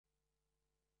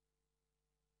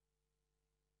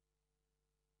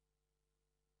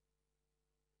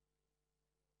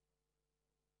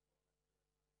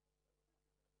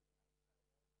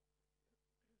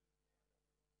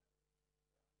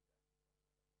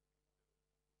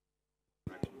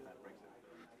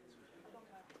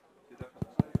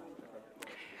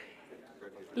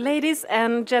Ladies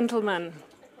and gentlemen,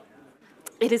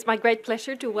 it is my great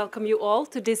pleasure to welcome you all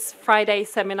to this Friday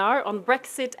seminar on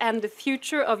Brexit and the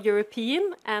future of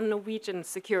European and Norwegian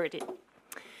security.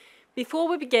 Before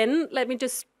we begin, let me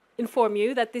just inform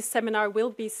you that this seminar will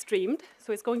be streamed,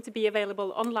 so it's going to be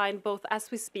available online both as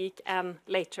we speak and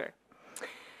later.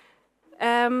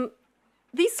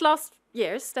 These last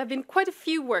years, there have been quite a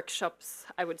few workshops,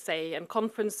 I would say, and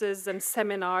conferences and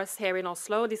seminars here in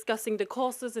Oslo discussing the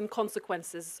causes and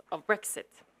consequences of Brexit.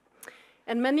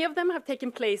 And many of them have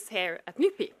taken place here at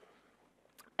NUPI.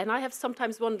 And I have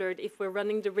sometimes wondered if we're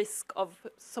running the risk of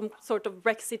some sort of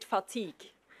Brexit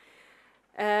fatigue.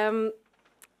 At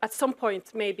some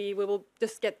point, maybe we will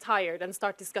just get tired and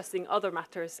start discussing other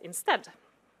matters instead.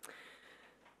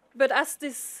 But as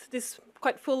this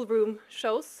quite full room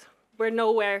shows, we're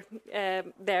nowhere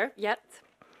there yet.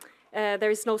 There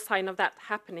is no sign of that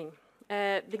happening.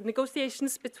 The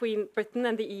negotiations between Britain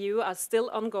and the EU are still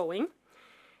ongoing.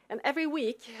 And every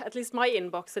week, at least my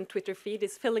inbox and Twitter feed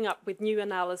is filling up with new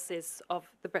analysis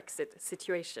of the Brexit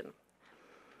situation.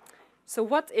 So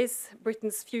what is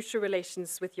Britain's future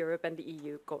relations with Europe and the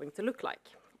EU going to look like?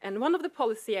 And one of the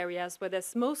policy areas where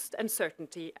there's most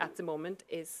uncertainty at the moment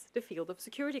is the field of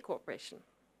security cooperation.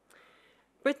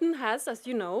 Britain has, as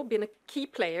you know, been a key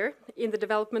player in the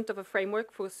development of a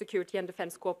framework for security and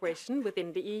defense cooperation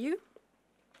within the EU.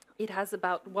 It has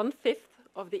about 1/5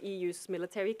 of the EU's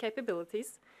military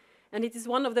capabilities, and it is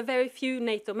one of the very few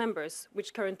NATO members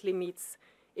which currently meets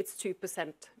its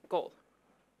 2% goal.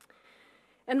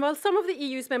 And while some of the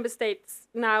EU's member states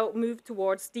now move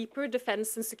towards deeper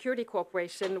defense and security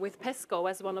cooperation with PESCO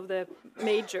as one of the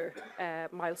major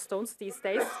milestones these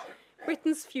days,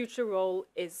 Britain's future role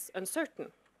is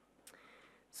uncertain.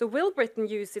 So will Britain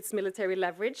use its military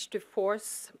leverage to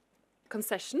force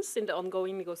concessions in the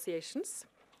ongoing negotiations?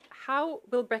 How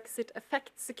will Brexit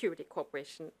affect security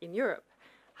cooperation in Europe?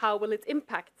 How will it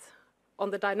impact on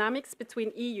the dynamics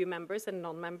between EU members and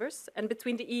non-members, and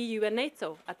between the EU and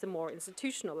NATO at the more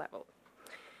institutional level?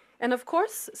 And of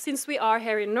course, since we are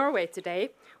here in Norway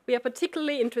today, we are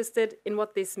particularly interested in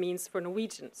what this means for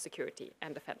Norwegian security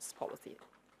and defense policy.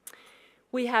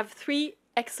 We have three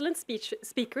excellent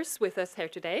speakers with us here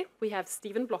today. We have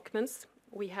Stephen Blockmans,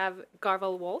 we have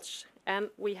Garvan Walshe, and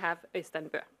we have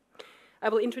Øystein. I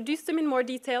will introduce them in more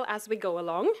detail as we go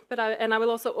along, and I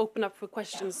will also open up for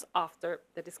questions after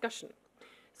the discussion.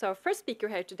 So our first speaker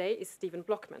here today is Stephen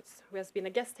Blockmans, who has been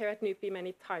a guest here at NUPI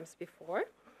many times before.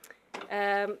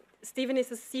 Stephen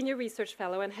is a senior research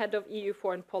fellow and head of EU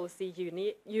Foreign Policy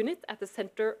Unit at the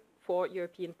Center for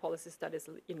European Policy Studies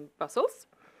in Brussels.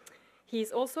 He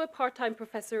is also a part-time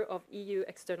professor of EU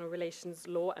External Relations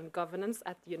Law and Governance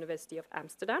at the University of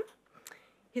Amsterdam.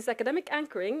 His academic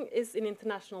anchoring is in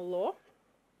international law,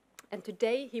 and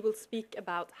today he will speak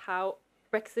about how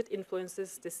Brexit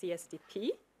influences the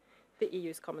CSDP, the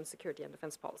EU's Common Security and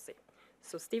Defence Policy.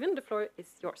 So, Stephen, the floor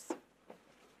is yours.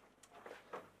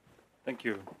 Thank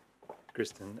you,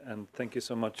 Kristen, and thank you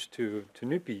so much to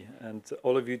NUPI and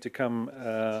all of you to come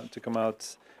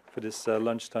out for this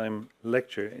lunchtime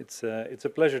lecture. It's a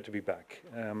pleasure to be back.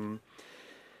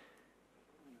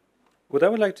 What I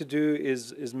would like to do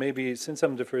is maybe, since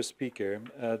I'm the first speaker,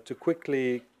 to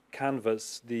quickly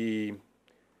canvass the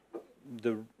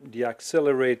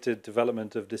accelerated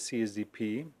development of the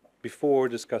CSDP before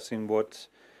discussing what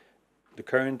the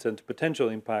current and potential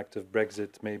impact of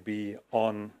Brexit may be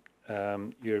on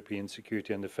European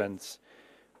security and defence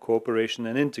cooperation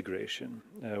and integration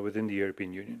within the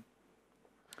European Union.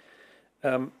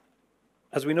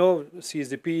 As we know,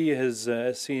 CSDP has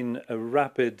seen a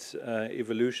rapid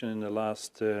evolution in the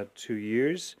last 2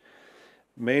 years,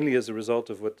 mainly as a result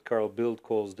of what Carl Bildt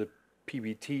calls the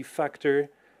PBT factor,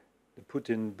 the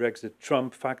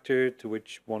Putin-Brexit-Trump factor, to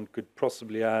which one could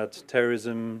possibly add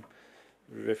terrorism,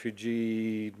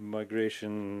 refugee,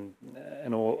 migration,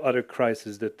 and all other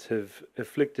crises that have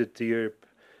afflicted the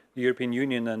European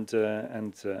Union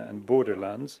and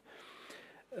borderlands.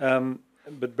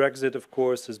 But Brexit, of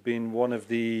course, has been one of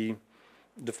the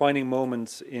defining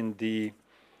moments in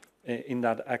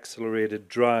that accelerated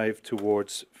drive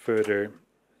towards further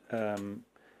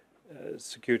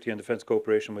security and defence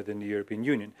cooperation within the European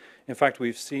Union. In fact,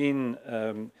 we've seen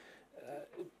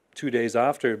 2 days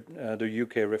after the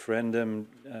UK referendum,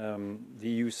 the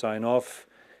EU sign off,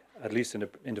 at least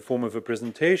in the form of a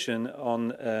presentation,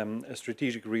 on a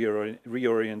strategic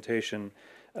reorientation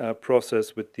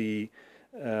process with the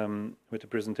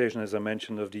presentation, as I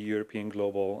mentioned, of the European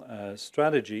Global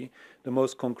Strategy, the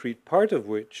most concrete part of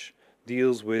which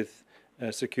deals with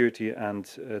security and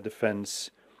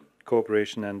defence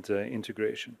cooperation and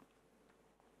integration.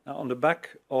 Now, on the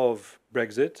back of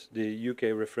Brexit, the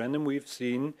UK referendum, we've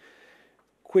seen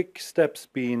quick steps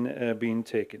being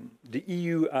taken. The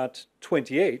EU at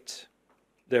 28,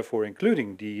 therefore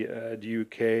including the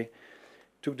UK,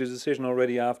 took the decision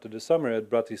already after the summer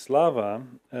at Bratislava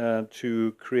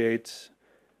to create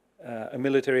a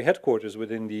military headquarters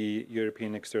within the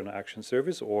European External Action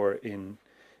Service, or in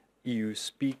EU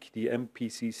speak, the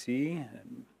MPCC.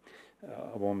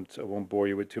 I won't bore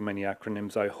you with too many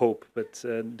acronyms, I hope, but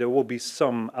there will be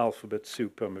some alphabet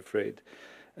soup, I'm afraid,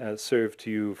 served to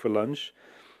you for lunch.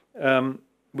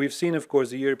 We've seen, of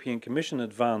course, the European Commission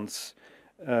advance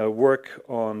work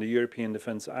on the European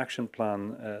Defence Action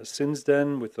Plan since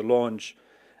then, with the launch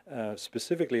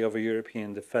specifically of a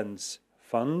European Defence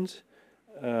Fund,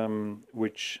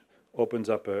 which opens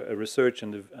up a research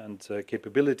and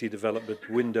capability development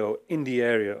window in the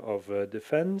area of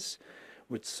defence,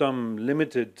 with some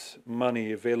limited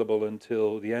money available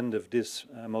until the end of this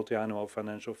multi-annual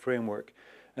financial framework,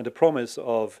 and the promise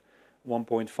of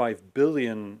 1.5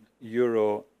 billion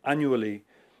euro annually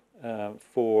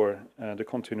for the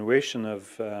continuation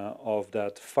of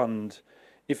that fund,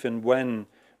 if and when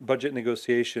budget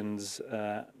negotiations,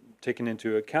 taking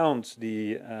into account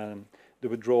the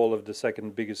withdrawal of the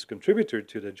second biggest contributor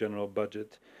to the general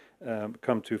budget,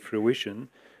 come to fruition,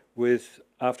 with,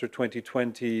 after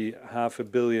 2020,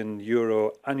 €500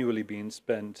 million annually being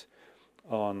spent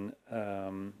on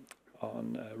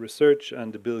research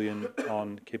and €1 billion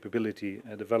on capability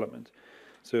development.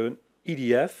 So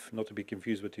EDF, not to be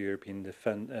confused with the European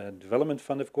Development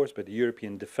Fund, of course, but the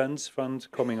European Defence Fund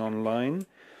coming online,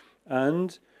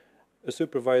 and a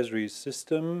supervisory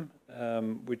system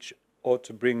which ought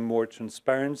to bring more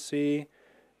transparency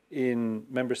in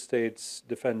member states'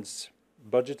 defence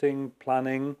budgeting,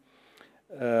 planning,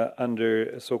 under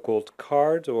a so-called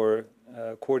CARD, or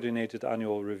Coordinated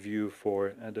Annual Review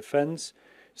for Defence.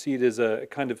 See it as a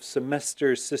kind of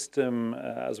semester system,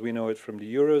 as we know it from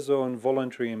the Eurozone,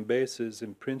 voluntary in basis,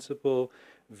 in principle,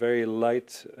 very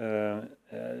light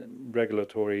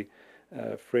regulatory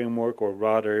framework, or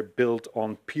rather built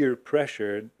on peer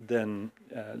pressure than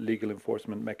legal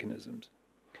enforcement mechanisms.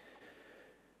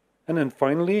 And then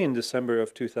finally, in December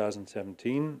of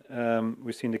 2017,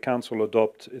 we've seen the Council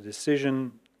adopt a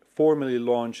decision formally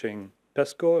launching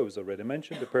PESCO. It was already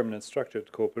mentioned, the Permanent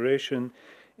Structured Cooperation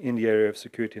in the area of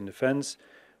security and defence,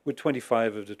 with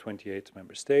 25 of the 28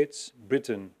 member states.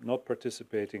 Britain not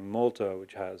participating, Malta,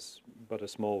 which has but a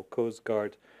small coast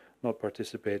guard, not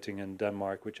participating, and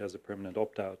Denmark, which has a permanent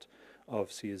opt-out of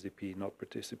CSDP, not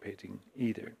participating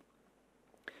either.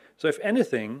 So if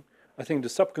anything, I think the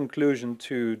sub-conclusion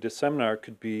to this seminar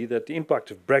could be that the impact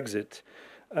of Brexit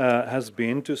has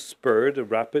been to spur the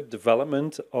rapid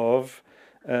development of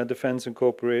defence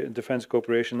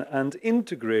cooperation and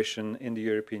integration in the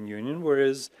European Union,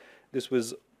 whereas this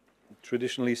was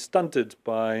traditionally stunted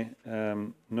by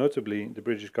notably the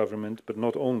British government, but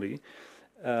not only,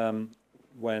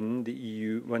 when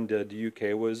the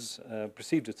UK was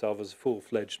perceived itself as a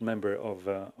full-fledged member of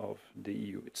the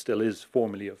EU. It still is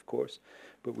formally, of course,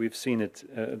 but we've seen it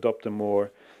adopt a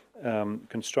more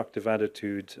constructive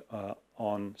attitude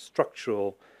on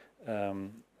structural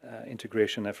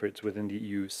integration efforts within the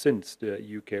EU since the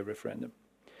UK referendum.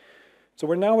 So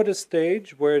we're now at a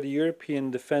stage where the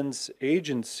European Defence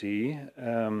Agency,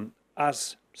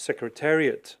 as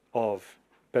Secretariat of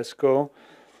PESCO,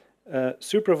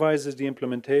 supervises the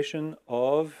implementation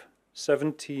of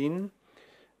 17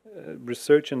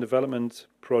 research and development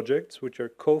projects, which are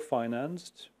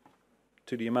co-financed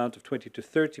to the amount of 20 to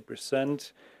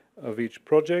 30% of each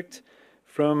project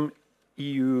from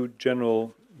EU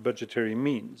general budgetary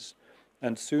means.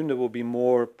 And soon there will be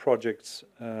more projects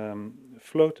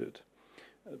floated.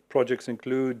 Projects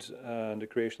include the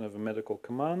creation of a medical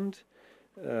command,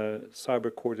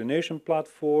 cyber coordination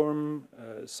platform,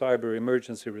 cyber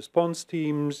emergency response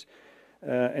teams,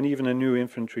 and even a new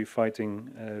infantry fighting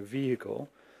vehicle.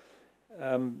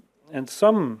 And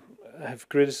some have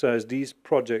criticized these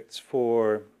projects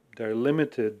for their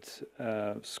limited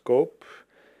scope,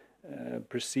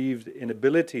 perceived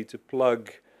inability to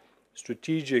plug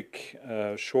strategic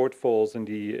shortfalls in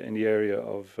the area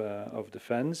of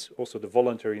defense, also the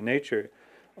voluntary nature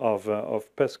of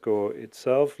PESCO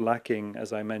itself, lacking,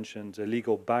 as I mentioned, a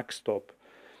legal backstop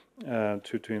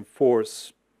to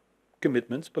enforce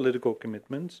commitments, political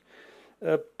commitments.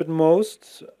 But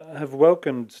most have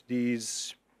welcomed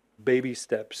these baby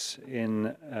steps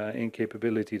in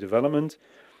capability development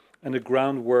and the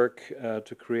groundwork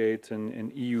to create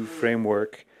an EU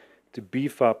framework to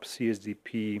beef up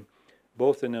CSDP,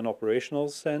 both in an operational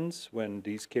sense, when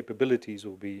these capabilities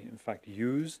will be in fact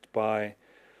used by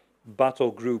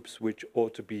battle groups which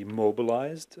ought to be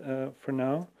mobilized for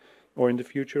now, or in the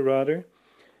future rather,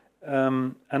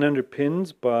 and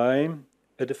underpinned by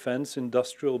a defense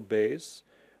industrial base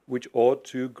which ought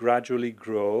to gradually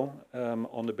grow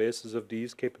on the basis of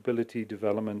these capability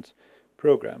development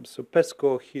programs. So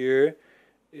PESCO here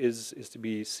is to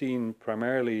be seen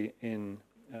primarily in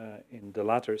the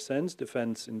latter sense,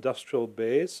 defense industrial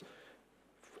base,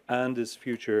 and its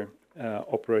future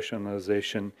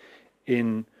operationalization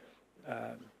in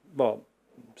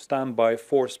standby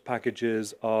force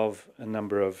packages of a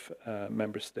number of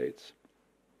member states.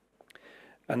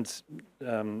 And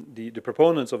the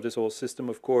proponents of this whole system,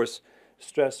 of course,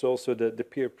 stress also the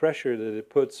peer pressure that it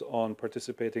puts on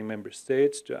participating member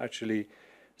states to actually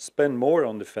spend more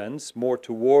on defense, more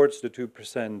towards the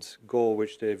 2% goal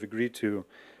which they've agreed to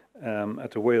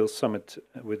at the Wales summit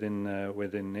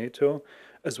within NATO,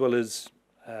 as well as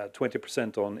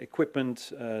 20% on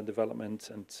equipment development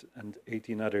and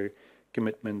 18 other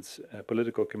commitments,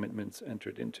 political commitments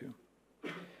entered into.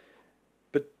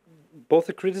 But both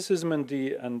the criticism and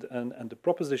the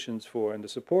propositions for and the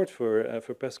support for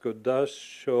PESCO does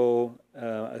show,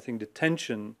 I think, the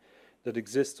tension that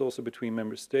exists also between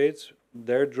member states.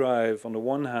 Their drive, on the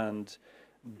one hand,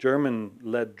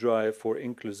 German-led drive for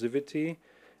inclusivity,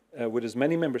 with as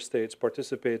many member states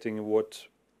participating in what,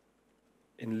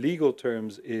 in legal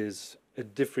terms, is a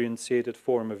differentiated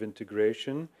form of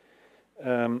integration,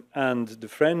 and the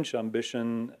French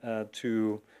ambition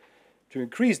to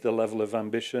increase the level of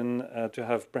ambition, to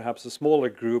have perhaps a smaller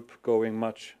group going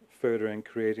much further and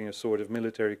creating a sort of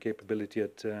military capability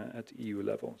at EU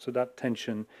level. So that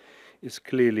tension is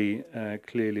clearly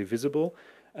visible.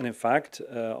 And in fact,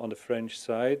 on the French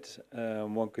side,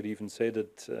 one could even say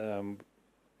that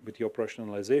with the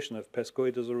operationalization of PESCO,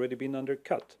 it has already been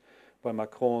undercut by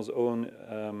Macron's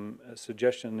own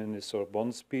suggestion in his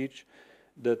Sorbonne speech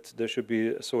that there should be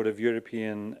a sort of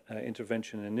European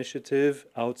intervention initiative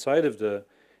outside of the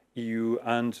EU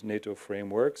and NATO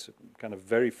frameworks, kind of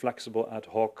very flexible ad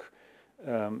hoc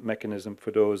mechanism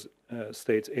for those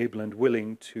states able and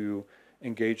willing to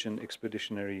engage in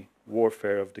expeditionary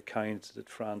warfare of the kind that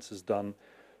France has done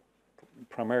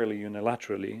primarily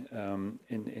unilaterally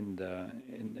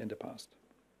in the past.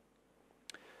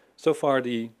 So far,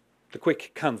 the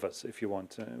quick canvas, if you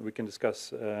want. We can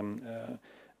discuss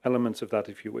elements of that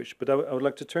if you wish. But I would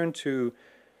like to turn to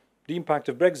the impact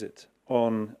of Brexit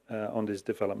on this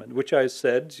development, which I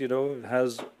said,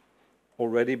 has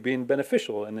already been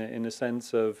beneficial in a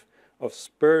sense of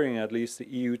spurring at least the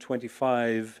EU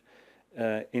 25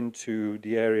 into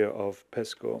the area of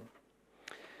PESCO.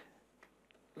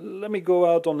 Let me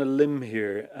go out on a limb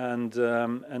here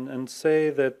and say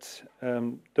that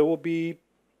there will be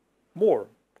more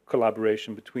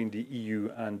collaboration between the EU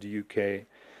and the UK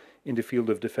in the field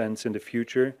of defence in the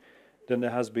future than there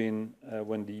has been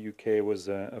when the UK was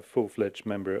a full-fledged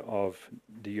member of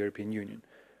the European Union.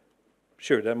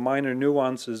 Sure, there are minor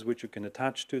nuances which you can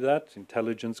attach to that,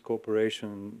 intelligence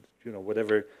cooperation,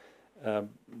 whatever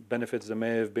benefits there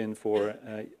may have been for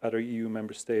other EU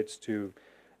member states to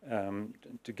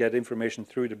get information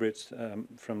through the Brits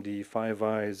from the Five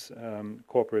Eyes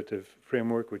cooperative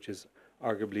framework, which is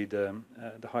arguably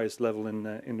the highest level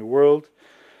in the world.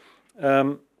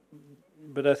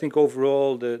 But I think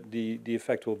overall the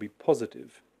effect will be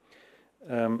positive,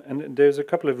 and there's a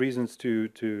couple of reasons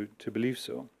to believe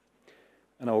so,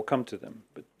 and I will come to them.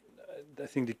 But I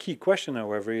think the key question,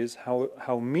 however, is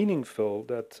how meaningful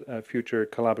that future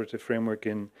collaborative framework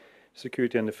in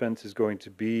security and defense is going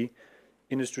to be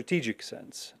in a strategic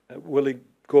sense. Will it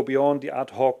go beyond the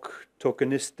ad hoc,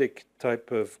 tokenistic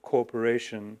type of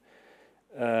cooperation,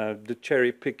 the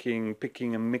cherry picking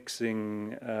and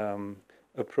mixing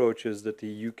approaches that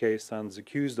the UK stands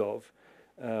accused of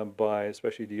by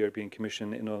especially the European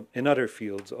Commission in other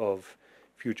fields of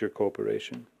future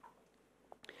cooperation?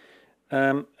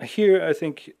 Here, I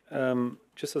think,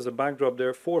 just as a backdrop, there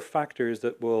are four factors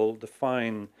that will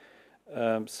define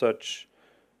such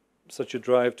a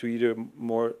drive to either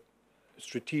more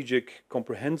strategic,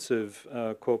 comprehensive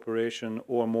cooperation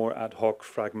or more ad hoc,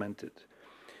 fragmented.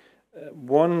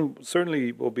 One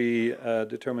certainly will be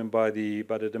determined by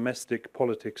the domestic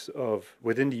politics of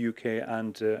within the UK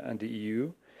and the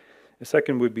EU. The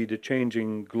second would be the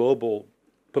changing global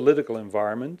political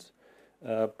environment,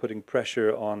 putting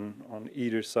pressure on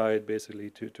either side basically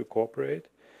to cooperate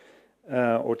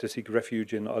or to seek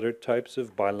refuge in other types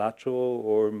of bilateral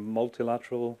or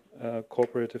multilateral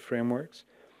cooperative frameworks.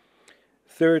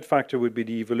 Third factor would be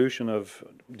the evolution of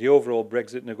the overall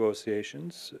Brexit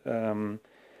negotiations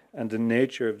and the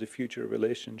nature of the future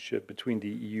relationship between the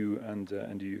EU and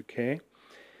the UK.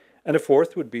 And the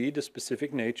fourth would be the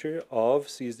specific nature of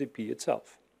CSDP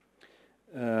itself,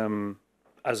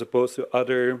 as opposed to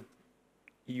other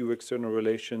EU external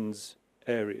relations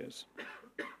areas.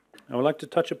 I would like to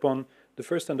touch upon the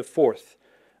first and the fourth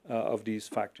of these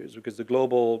factors, because the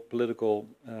global political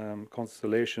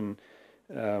constellation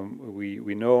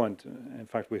we know, and in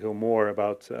fact we hear more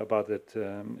about it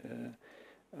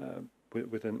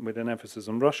with an emphasis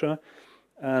on Russia,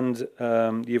 and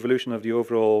the evolution of the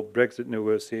overall Brexit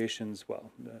negotiations.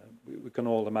 Well, we can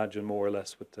all imagine more or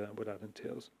less what that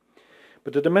entails.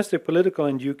 But the domestic political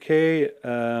in UK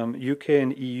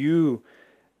and EU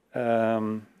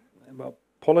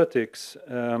politics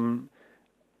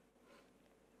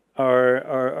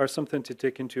are something to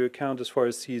take into account as far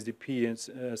as CSDP and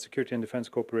Security and Defence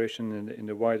Cooperation in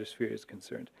the wider sphere is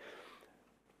concerned.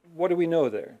 What do we know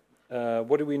there?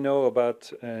 What do we know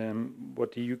about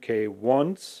what the UK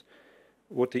wants,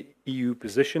 what the EU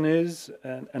position is,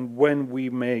 and when we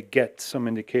may get some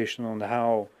indication on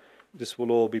how this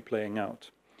will all be playing out?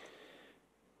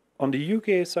 On the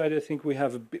UK side, I think we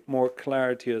have a bit more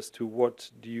clarity as to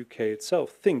what the UK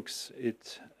itself thinks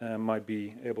it might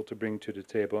be able to bring to the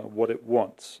table and what it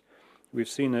wants. We've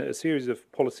seen a series of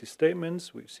policy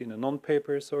statements. We've seen a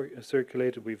non-paper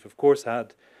circulated. We've, of course,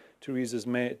 had Theresa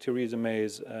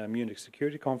May's Munich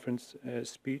Security Conference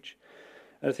speech.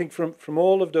 And I think from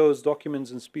all of those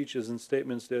documents and speeches and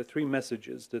statements, there are three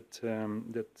messages that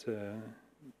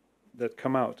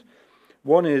come out.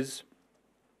 One is,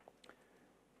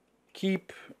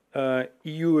 keep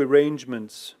EU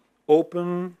arrangements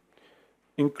open,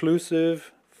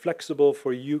 inclusive, flexible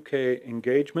for UK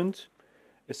engagement,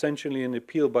 essentially an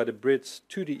appeal by the Brits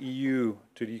to the EU,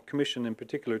 to the Commission in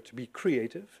particular, to be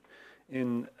creative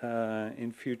in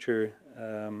future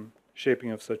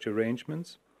shaping of such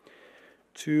arrangements.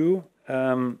 Two,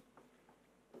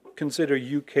 consider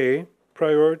UK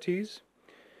priorities.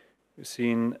 We've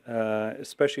seen,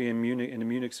 especially in the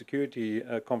Munich Security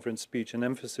Conference speech, an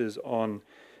emphasis on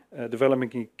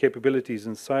developing capabilities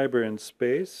in cyber and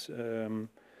space,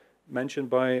 mentioned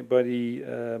by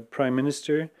the Prime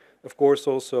Minister. Of course,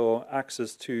 also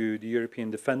access to the European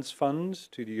Defence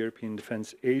Fund, to the European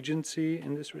Defence Agency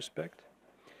in this respect.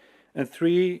 And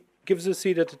three, gives a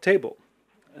seat at the table.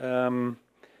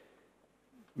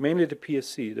 Mainly the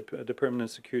PSC, the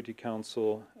Permanent Security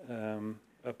Council,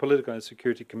 a political and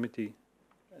security committee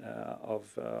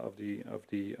of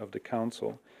the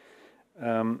council,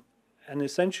 and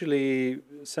essentially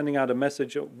sending out a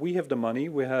message: we have the money.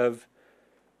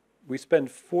 We spend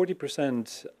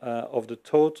 40% of the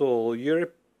total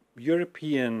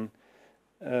European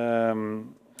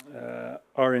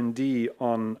R&D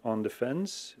on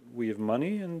defense. We have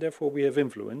money, and therefore we have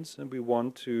influence, and we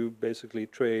want to basically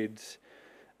trade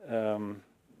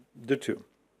the two.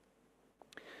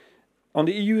 On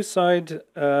the EU side,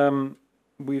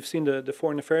 we've seen the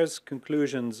Foreign Affairs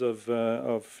conclusions of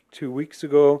 2 weeks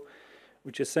ago,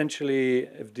 which essentially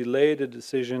have delayed a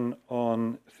decision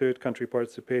on third country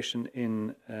participation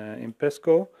in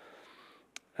PESCO.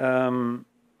 And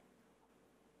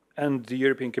the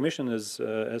European Commission has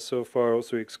so far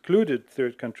also excluded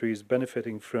third countries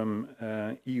benefiting from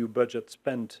EU budget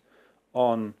spent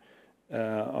on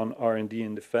R&D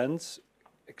and defense,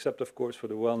 except of course for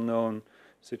the well-known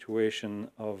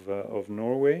situation of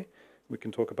Norway. We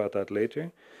can talk about that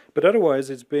later. But otherwise,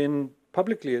 it's been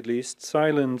publicly, at least,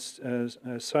 silent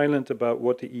about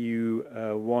what the EU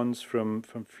wants from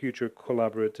future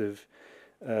collaborative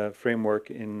framework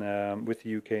with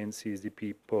the UK and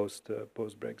CSDP post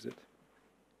Brexit.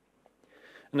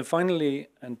 And then finally,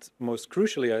 and most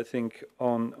crucially, I think,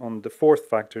 on the fourth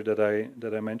factor that I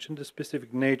mentioned, the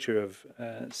specific nature of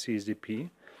CSDP.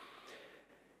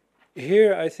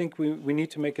 Here, I think we need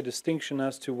to make a distinction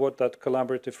as to what that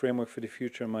collaborative framework for the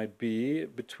future might be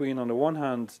between, on the one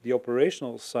hand, the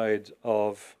operational side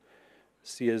of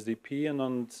CSDP, and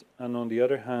on the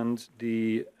other hand,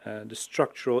 the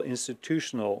structural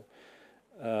institutional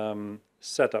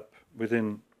setup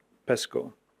within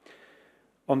PESCO.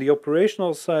 On the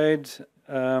operational side,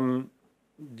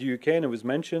 the UK, and it was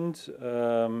mentioned,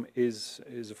 is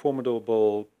a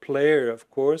formidable player, of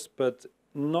course, but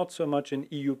not so much in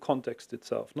EU context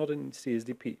itself, not in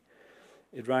CSDP.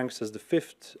 It ranks as the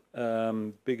fifth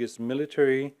biggest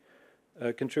military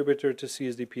contributor to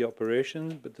CSDP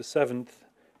operations, but the seventh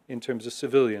in terms of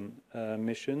civilian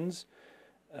missions.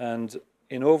 And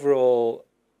in overall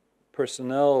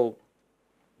personnel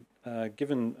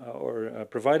given or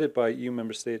provided by EU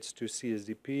member states to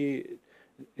CSDP,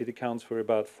 it accounts for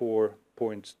about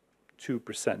 4.2%.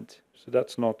 So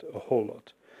that's not a whole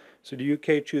lot. So the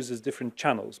UK chooses different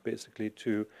channels, basically,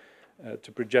 to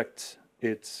project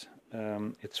its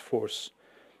its force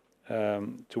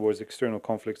towards external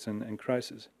conflicts and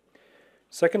crises.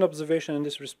 Second observation in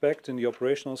this respect in the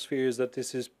operational sphere is that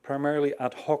this is primarily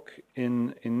ad hoc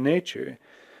in nature,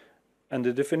 and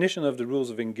the definition of the rules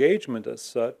of engagement as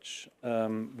such,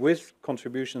 with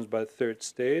contributions by third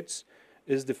states,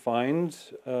 is defined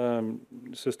so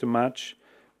as to match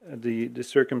the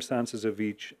circumstances of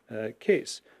each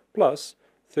case. Plus,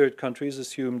 third countries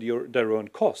assume their own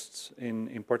costs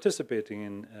in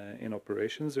participating in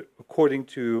operations according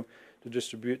to the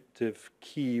distributive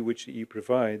key which the EU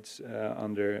provides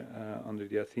under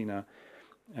the Athena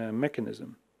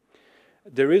mechanism.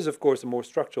 There is, of course, a more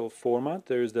structural format.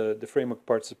 There is the Framework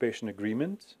Participation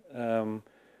Agreement,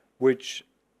 which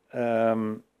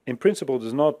in principle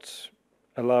does not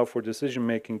allow for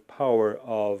decision-making power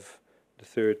of the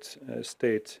third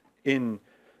state in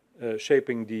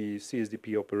shaping the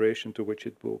CSDP operation to which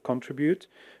it will contribute.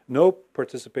 No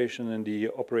participation in the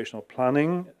operational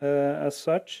planning as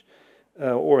such,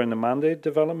 or in the mandate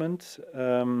development,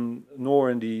 nor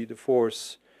in the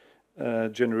force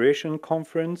generation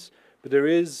conference. But there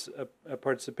is a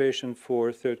participation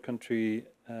for third countries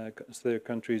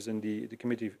in the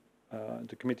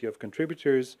committee of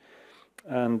contributors,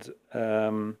 and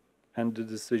the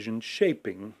decision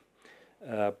shaping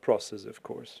process, of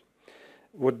course.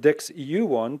 What DEX-EU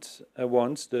wants,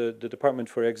 the Department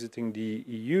for Exiting the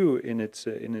EU in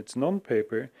its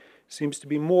non-paper, seems to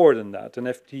be more than that, an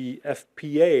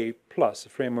FPA plus, a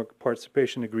Framework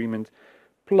Participation Agreement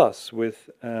plus, with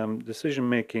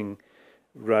decision-making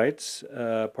rights,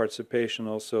 participation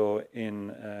also in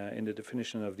the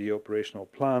definition of the operational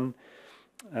plan,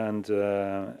 and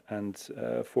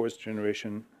force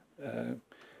generation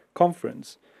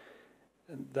conference.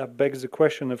 That begs the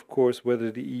question, of course,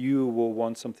 whether the EU will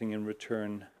want something in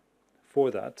return for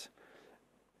that.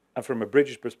 And from a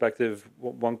British perspective,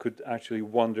 one could actually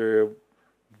wonder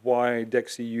why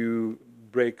DEX-EU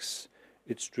breaks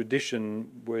its tradition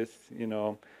with,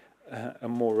 a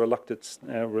more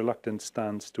reluctant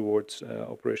stance towards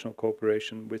operational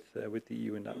cooperation with the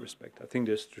EU in that respect. I think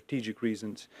there's strategic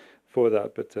reasons for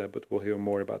that, but we'll hear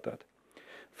more about that.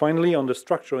 Finally, on the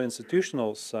structural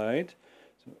institutional side,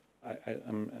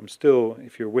 I'm still,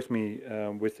 if you're with me,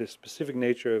 with the specific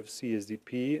nature of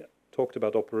CSDP, talked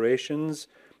about operations.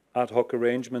 Ad hoc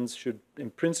arrangements should, in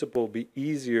principle, be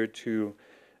easier to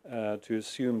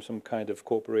assume some kind of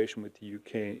cooperation with the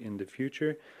UK in the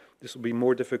future. This will be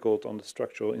more difficult on the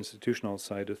structural institutional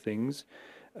side of things,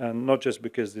 not just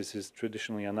because this is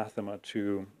traditionally anathema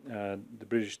to the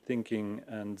British thinking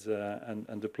and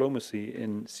diplomacy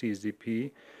in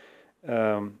CSDP,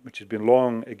 which has been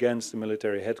long against the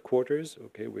military headquarters.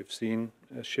 Okay, we've seen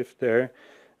a shift there,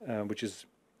 which is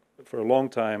for a long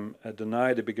time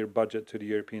denied a bigger budget to the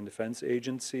European Defence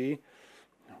Agency.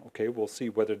 Okay, we'll see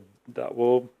whether that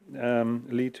will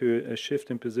lead to a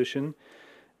shift in position.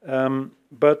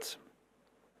 But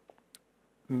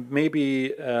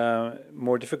maybe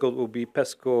more difficult will be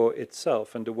PESCO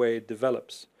itself and the way it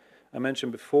develops. I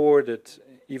mentioned before that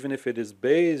even if it is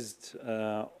based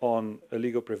on a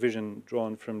legal provision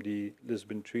drawn from the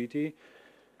Lisbon Treaty,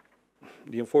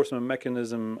 the enforcement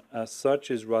mechanism as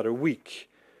such is rather weak.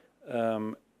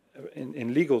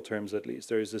 In legal terms, at least,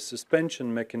 there is a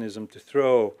suspension mechanism to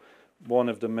throw one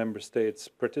of the member states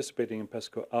participating in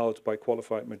PESCO out by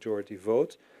qualified majority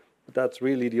vote. But that's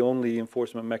really the only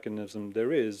enforcement mechanism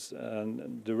there is.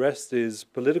 And the rest is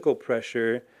political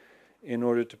pressure in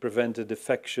order to prevent a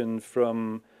defection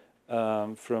from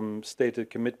stated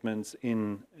commitments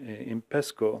in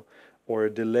PESCO, or a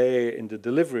delay in the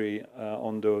delivery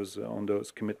on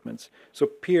those commitments. So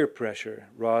peer pressure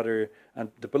rather,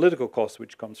 and the political cost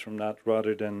which comes from that,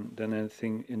 rather than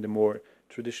anything in the more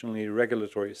traditionally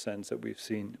regulatory sense that we've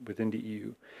seen within the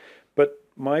EU. But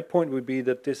my point would be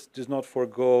that this does not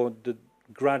forego the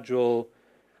gradual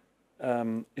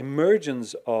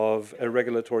emergence of a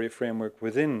regulatory framework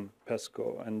within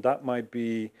PESCO, and that might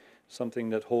be something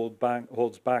that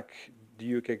holds back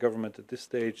the UK government at this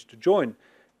stage to join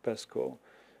PESCO.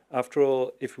 After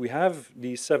all, if we have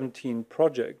these 17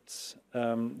 projects,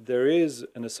 there is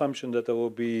an assumption that there will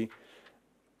be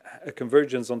a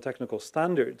convergence on technical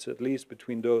standards, at least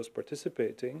between those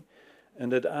participating,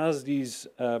 and that as these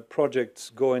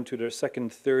projects go into their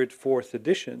second, third, fourth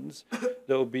editions,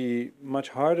 there will be much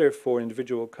harder for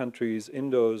individual countries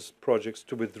in those projects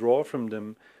to withdraw from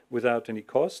them without any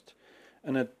cost.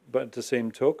 But at the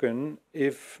same token,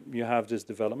 if you have this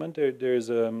development, there's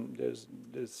the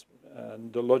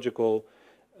logical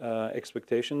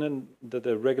expectation and that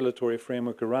the regulatory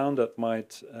framework around that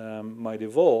might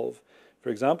evolve. For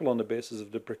example, on the basis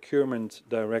of the procurement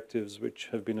directives which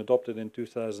have been adopted in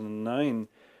 2009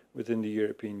 within the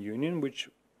European Union, which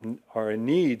are in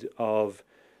need of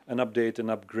an update and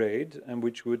upgrade, and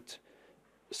which would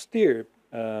steer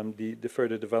the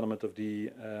further development of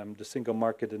the single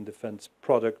market in defense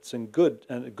products and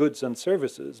goods and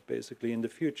services, basically, in the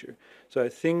future. So I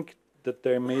think that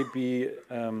there may be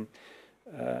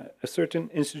a certain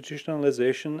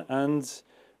institutionalization and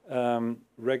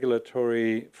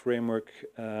regulatory framework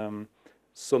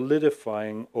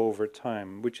solidifying over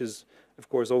time, which is, of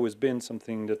course, always been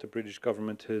something that the British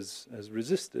government has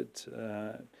resisted,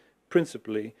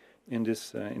 principally in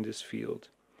this field.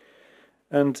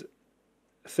 And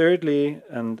thirdly,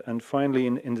 and finally,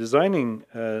 in designing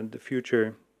the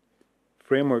future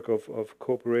framework of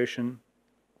cooperation,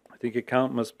 I think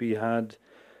account must be had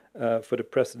for the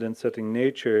precedent-setting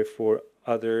nature for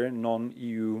other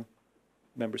non-EU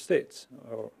member states,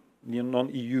 or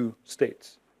non-EU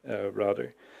states,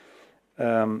 rather.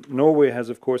 Norway has,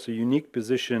 of course, a unique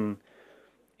position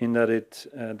in that it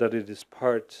is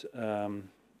part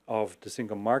of the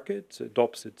single market,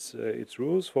 adopts its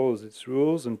rules, follows its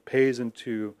rules, and pays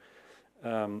into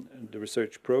the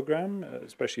research program,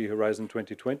 especially Horizon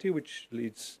 2020, which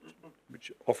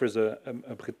offers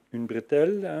une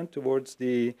bretelle towards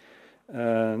the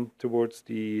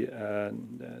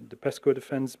PESCO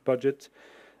defense budget.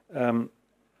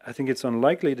 I think it's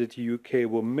unlikely that the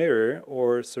UK will mirror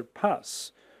or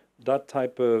surpass that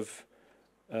type of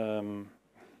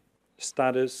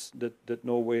status that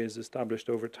Norway has established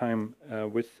over time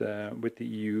with the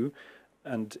EU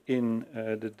and in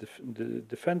the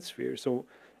defense sphere. So,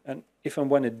 and if and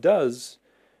when it does,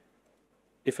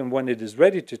 if and when it is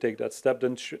ready to take that step,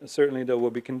 then certainly there will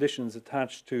be conditions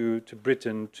attached to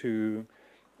Britain to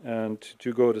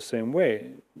go the same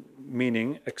way,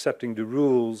 meaning accepting the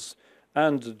rules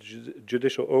and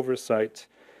judicial oversight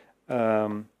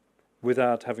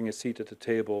without having a seat at the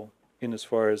table in as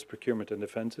far as procurement and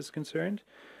defense is concerned.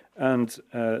 And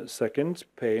second,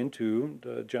 pay into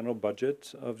the general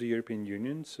budget of the European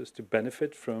Union so as to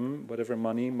benefit from whatever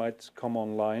money might come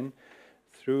online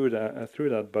through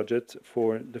that budget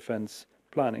for defense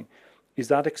planning. Is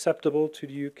that acceptable to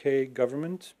the UK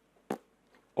government?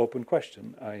 Open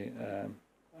question, I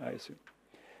assume.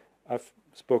 I've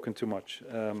spoken too much,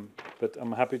 but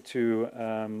I'm happy to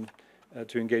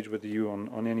engage with you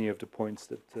on any of the points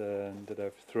that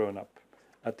I've thrown up.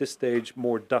 At this stage,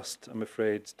 more dust, I'm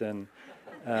afraid, than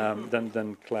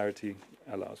clarity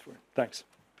allows for. Thanks.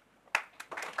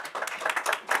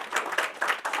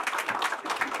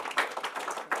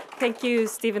 Thank you,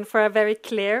 Stephen, for a very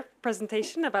clear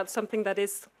presentation about something that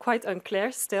is quite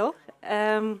unclear still.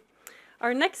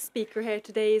 Our next speaker here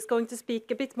today is going to speak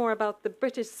a bit more about the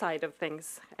British side of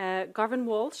things. Garvan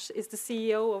Walshe is the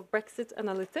CEO of Brexit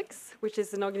Analytics, which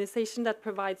is an organization that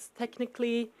provides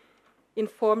technically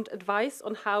informed advice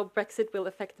on how Brexit will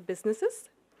affect businesses.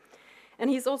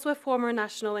 And he's also a former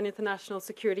national and international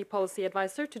security policy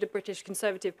advisor to the British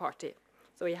Conservative Party.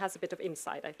 So he has a bit of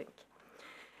insight, I think.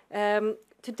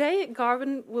 Today,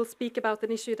 Garvan will speak about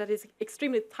an issue that is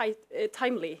extremely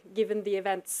timely given the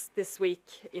events this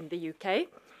week in the UK,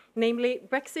 namely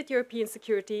Brexit, European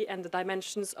security, and the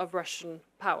dimensions of Russian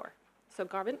power. So,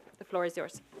 Garvan, the floor is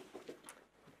yours.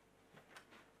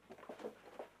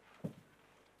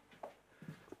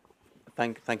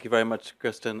 Thank you very much,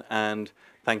 Kristen, and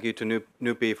thank you to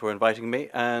NUPI for inviting me.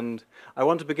 And I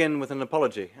want to begin with an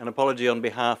apology on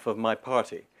behalf of my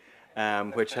party.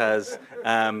 Which has,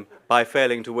 by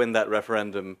failing to win that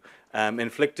referendum,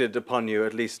 inflicted upon you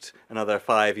at least another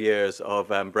 5 years of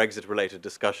Brexit-related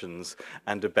discussions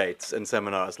and debates and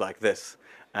seminars like this.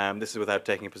 This is without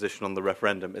taking a position on the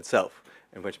referendum itself,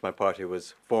 in which my party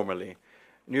was formerly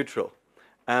neutral.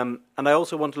 And I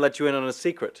also want to let you in on a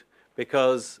secret,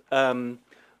 because the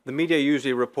media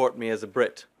usually report me as a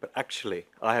Brit, but actually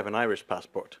I have an Irish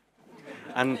passport.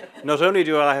 And not only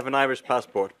do I have an Irish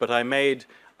passport, but I made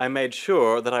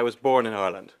sure that I was born in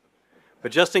Ireland.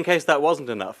 But just in case that wasn't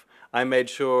enough, I made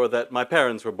sure that my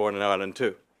parents were born in Ireland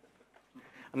too.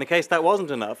 And in case that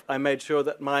wasn't enough, I made sure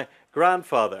that my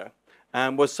grandfather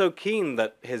was so keen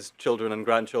that his children and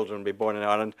grandchildren be born in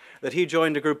Ireland that he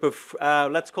joined a group of,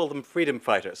 let's call them freedom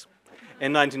fighters,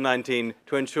 in 1919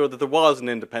 to ensure that there was an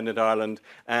independent Ireland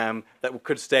that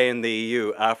could stay in the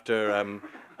EU after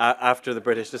the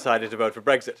British decided to vote for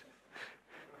Brexit.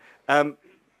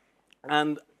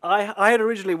 And I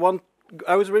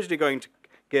was originally going to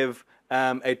give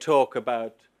a talk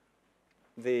about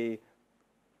the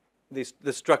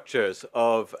structures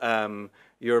of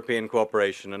European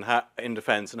cooperation and how, in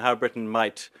defence, and how Britain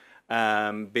might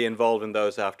be involved in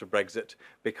those after Brexit,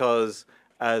 because,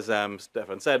 as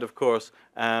Stefan said, of course,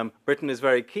 Britain is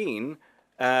very keen,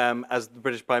 as the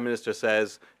British Prime Minister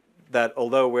says, that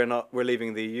although we're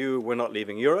leaving the EU, we're not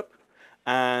leaving Europe,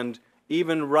 and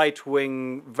even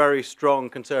right-wing, very strong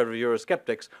conservative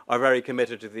Eurosceptics are very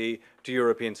committed to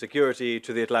European security,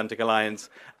 to the Atlantic Alliance,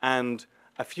 and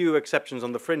a few exceptions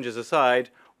on the fringes aside,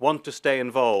 want to stay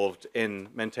involved in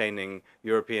maintaining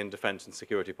European defence and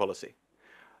security policy.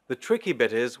 The tricky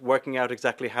bit is working out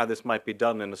exactly how this might be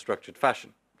done in a structured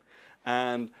fashion.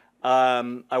 And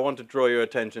I want to draw your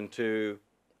attention to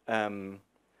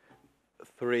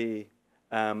three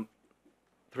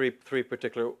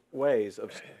particular ways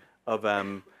of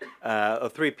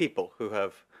three people who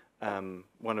have,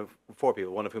 four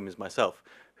people, one of whom is myself,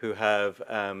 who have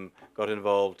got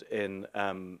involved in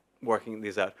working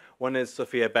these out. One is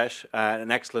Sophia Besch, an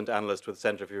excellent analyst with the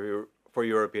Centre for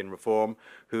European Reform,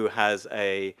 who has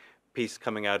a piece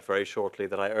coming out very shortly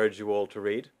that I urge you all to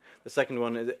read. The second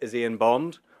one is Ian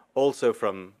Bond, also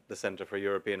from the Centre for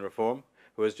European Reform,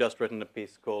 who has just written a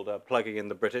piece called Plugging in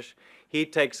the British. He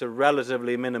takes a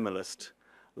relatively minimalist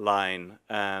line,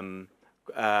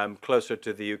 closer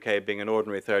to the UK being an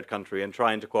ordinary third country and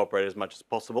trying to cooperate as much as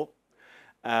possible.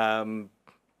 I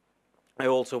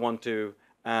also want to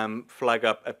flag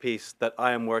up a piece that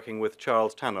I am working with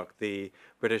Charles Tannock, the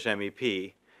British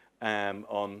MEP,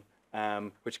 on,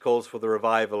 which calls for the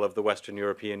revival of the Western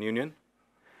European Union.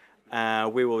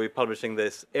 We will be publishing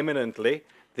this imminently.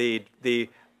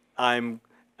 I'm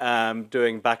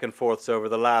doing back and forths over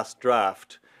the last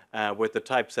draft with the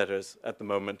typesetters at the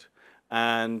moment.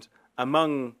 And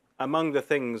among the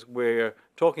things we're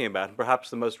talking about, and perhaps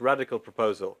the most radical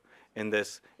proposal in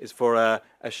this, is for a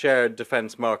shared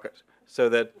defence market, so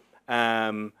that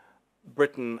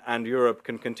Britain and Europe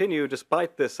can continue,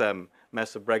 despite this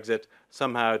mess of Brexit,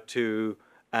 somehow to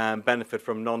benefit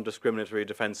from non-discriminatory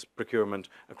defence procurement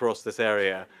across this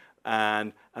area.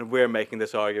 And we're making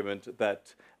this argument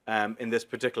that in this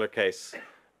particular case,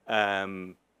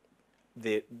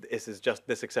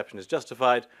 this exception is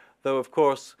justified, though of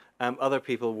course other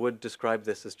people would describe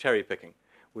this as cherry picking.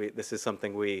 This is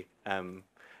something we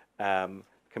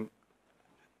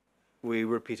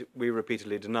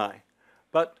repeatedly deny.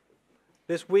 But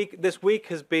this week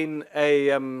has been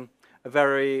a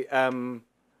very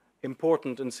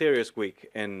important and serious week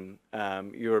in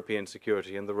European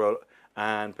security and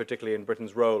and particularly in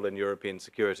Britain's role in European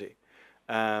security.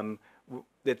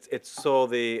 It saw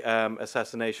the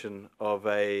assassination of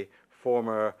a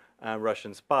former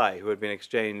Russian spy who had been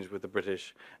exchanged with the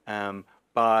British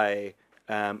by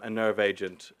a nerve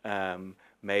agent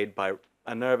made by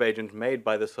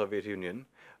the Soviet Union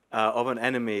of an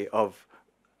enemy of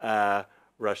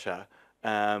Russia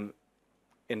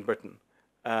in Britain.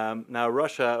 Now,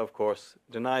 Russia, of course,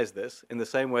 denies this in the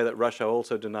same way that Russia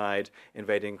also denied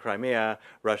invading Crimea.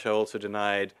 Russia also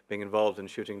denied being involved in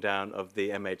shooting down of the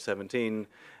MH17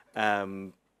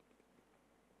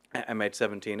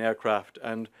 aircraft.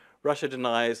 And Russia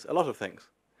denies a lot of things.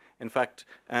 In fact,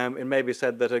 it may be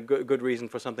said that a good reason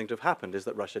for something to have happened is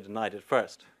that Russia denied it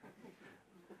first.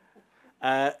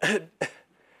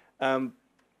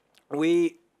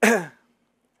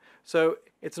 So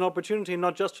it's an opportunity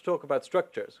not just to talk about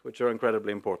structures, which are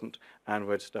incredibly important, and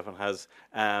which Stefan has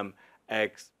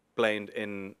explained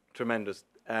in tremendous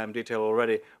detail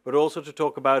already, but also to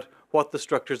talk about what the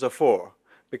structures are for.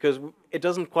 Because it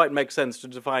doesn't quite make sense to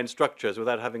define structures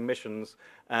without having missions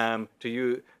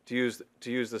to use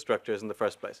the structures in the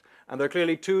first place. And there are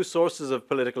clearly two sources of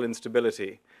political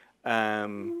instability,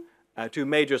 two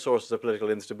major sources of political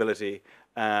instability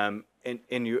that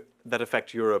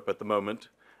affect Europe at the moment.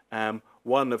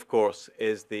 One, of course,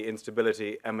 is the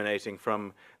instability emanating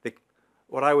from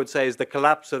what I would say is the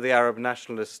collapse of the Arab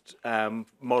nationalist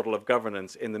model of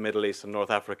governance in the Middle East and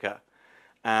North Africa,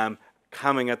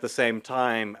 coming at the same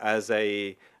time as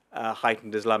a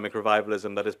heightened Islamic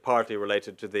revivalism that is partly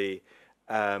related to the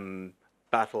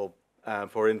battle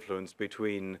for influence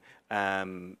between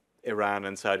Iran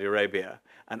and Saudi Arabia,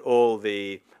 and all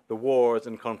the wars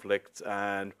and conflicts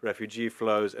and refugee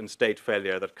flows and state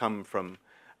failure that come from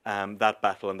that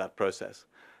battle and that process.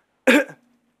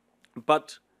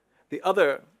 But the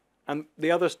other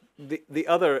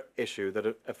issue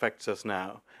that affects us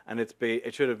now, and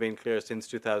it should have been clear since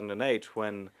 2008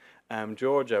 when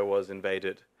Georgia was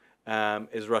invaded,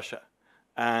 is Russia,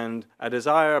 and a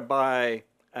desire by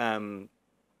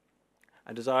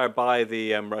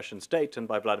the Russian state and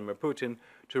by Vladimir Putin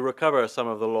to recover some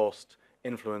of the lost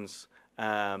influence,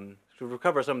 to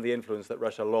recover some of the influence that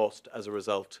Russia lost as a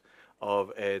result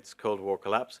of its Cold War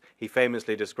collapse. He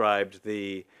famously described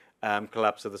the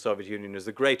collapse of the Soviet Union as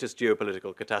the greatest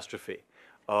geopolitical catastrophe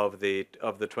of the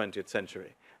 20th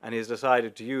century. And he's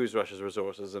decided to use Russia's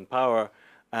resources and power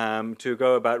to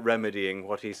go about remedying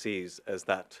what he sees as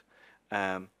that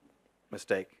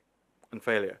mistake and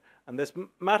failure. And this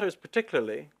matters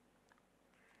particularly.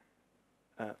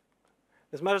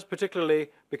 This matters particularly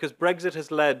because Brexit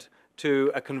has led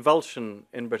to a convulsion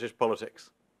in British politics.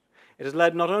 It has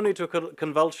led not only to a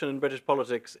convulsion in British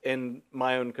politics in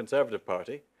my own Conservative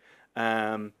Party,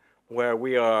 where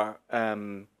we are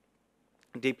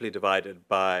deeply divided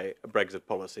by Brexit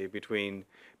policy between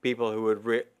people who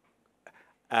would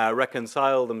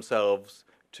reconcile themselves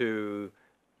to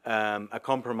a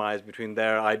compromise between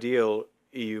their ideal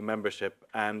EU membership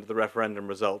and the referendum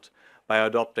result by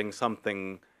adopting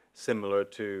something similar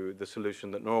to the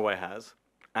solution that Norway has,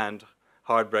 and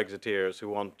hard Brexiteers who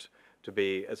want to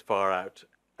be as far out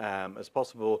as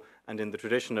possible. And in the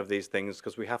tradition of these things,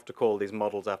 because we have to call these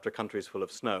models after countries full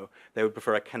of snow, they would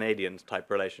prefer a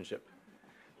Canadian-type relationship.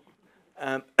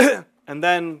 And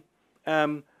then,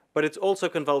 but it's also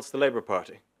convulsed the Labour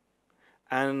Party.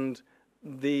 And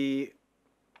it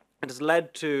has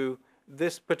led to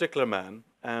this particular man,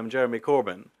 Jeremy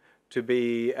Corbyn, to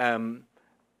be,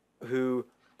 who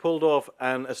pulled off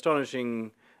an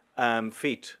astonishing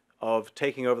feat of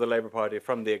taking over the Labour Party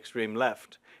from the extreme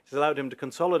left. It's allowed him to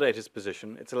consolidate his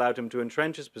position. It's allowed him to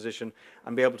entrench his position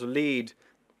and be able to lead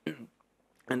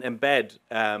and embed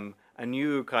a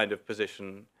new kind of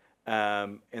position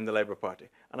in the Labour Party.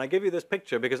 And I give you this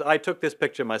picture because I took this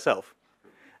picture myself.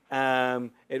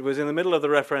 It was in the middle of the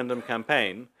referendum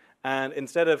campaign, and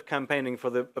instead of campaigning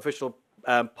for the official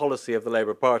policy of the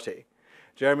Labour Party,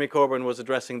 Jeremy Corbyn was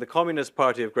addressing the Communist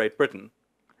Party of Great Britain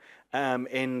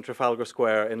in Trafalgar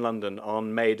Square in London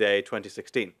on May Day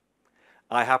 2016.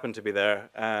 I happened to be there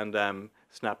and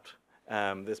snapped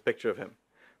this picture of him.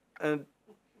 And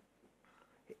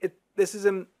this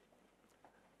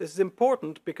is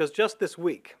important because just this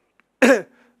week,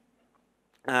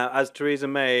 as Theresa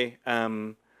May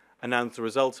announced the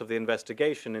results of the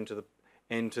investigation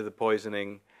into the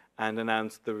poisoning and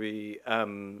announced the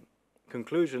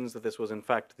conclusions that this was in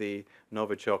fact the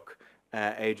Novichok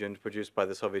agent produced by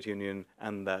the Soviet Union,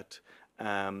 and that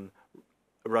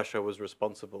Russia was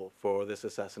responsible for this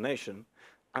assassination.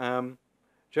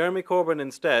 Jeremy Corbyn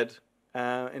instead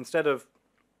of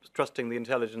trusting the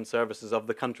intelligence services of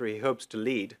the country he hopes to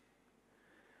lead,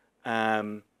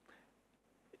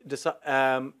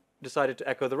 decided to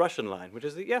echo the Russian line, which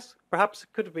is that yes, perhaps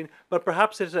it could have been, but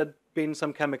perhaps it had been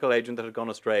some chemical agent that had gone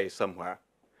astray somewhere.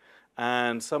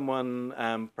 And someone,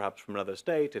 perhaps from another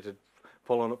state, it had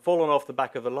fallen off the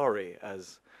back of a lorry,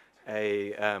 as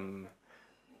a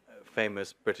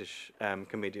famous British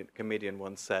comedian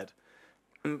once said.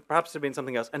 Perhaps it had been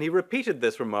something else. And he repeated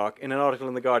this remark in an article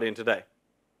in The Guardian today.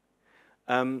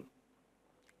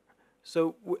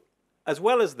 So as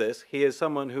well as this, he is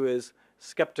someone who is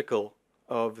skeptical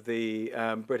of the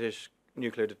British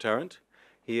nuclear deterrent.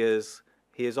 He is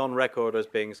on record as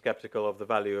being skeptical of the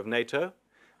value of NATO.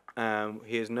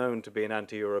 He is known to be an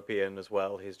anti-European as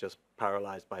well. He's just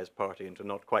paralyzed by his party into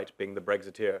not quite being the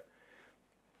Brexiteer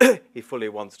he fully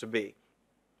wants to be.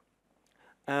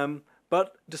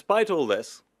 But despite all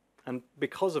this, and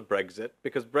because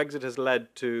Brexit has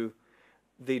led to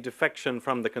the defection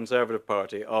from the Conservative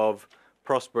Party of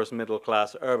prosperous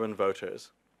middle-class urban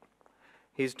voters,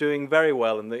 he's doing very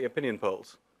well in the opinion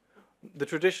polls. The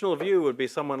traditional view would be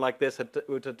someone like this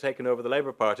would have taken over the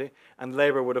Labour Party, and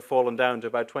Labour would have fallen down to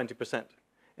about 20%.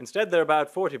 Instead, they're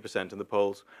about 40% in the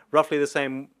polls, roughly the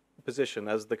same position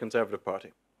as the Conservative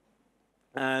Party.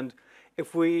 And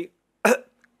if we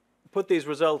put these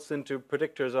results into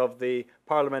predictors of the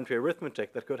parliamentary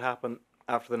arithmetic that could happen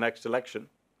after the next election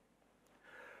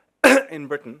in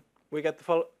Britain, we get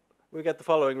the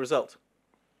following result.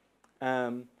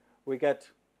 We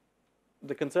get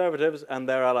the Conservatives and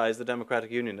their allies, the Democratic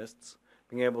Unionists,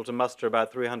 being able to muster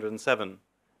about 307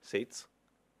 seats.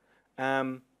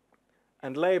 And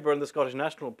Labour and the Scottish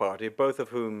National Party, both of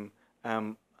whom,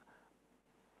 well,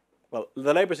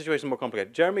 the Labour situation is more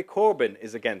complicated. Jeremy Corbyn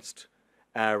is against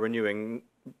renewing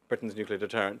Britain's nuclear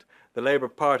deterrent. The Labour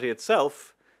Party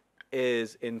itself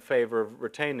is in favour of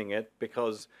retaining it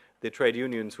because the trade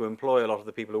unions who employ a lot of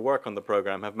the people who work on the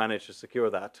programme have managed to secure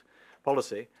that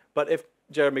policy. But if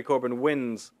Jeremy Corbyn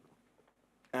wins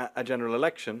a general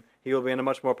election, he will be in a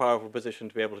much more powerful position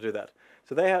to be able to do that.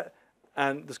 So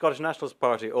and the Scottish Nationalist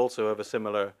Party also have a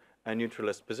similar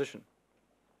neutralist position.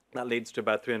 That leads to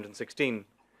about 316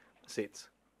 seats.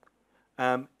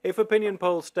 If opinion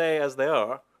polls stay as they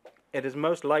are, it is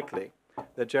most likely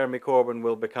that Jeremy Corbyn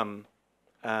will become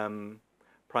Prime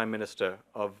Minister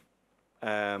of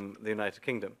the United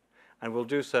Kingdom, and will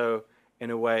do so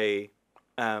in a way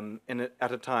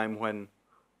at a time when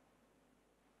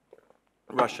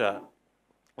Russia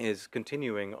is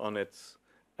continuing on its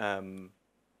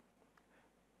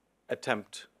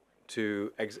attempt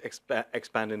to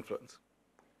expand influence.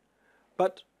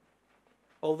 But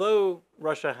although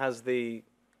Russia has the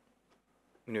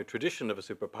tradition of a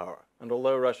superpower, and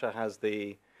although Russia has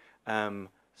the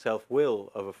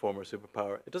self-will of a former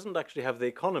superpower, it doesn't actually have the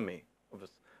economy of a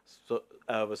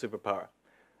superpower.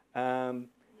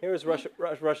 Here is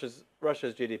Russia's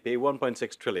GDP,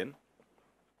 1.6 trillion.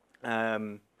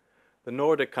 The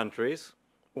Nordic countries,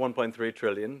 1.3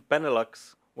 trillion.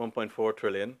 Benelux, 1.4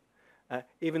 trillion.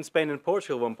 Even Spain and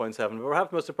Portugal, 1.7. But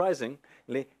perhaps most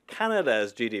surprisingly,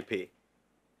 Canada's GDP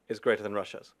is greater than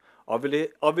Russia's.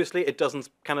 Obviously,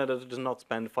 Canada does not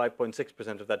spend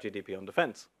 5.6% of that GDP on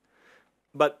defense.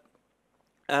 But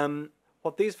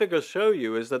what these figures show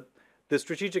you is that the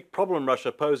strategic problem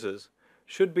Russia poses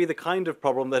should be the kind of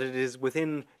problem that it is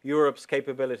within Europe's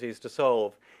capabilities to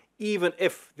solve, even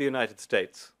if the United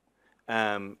States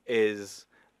is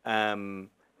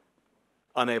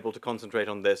unable to concentrate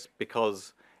on this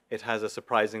because it has a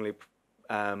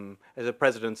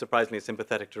president surprisingly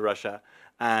sympathetic to Russia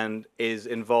and is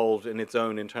involved in its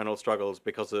own internal struggles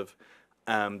because of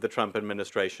the Trump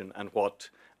administration and what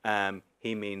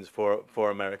he means for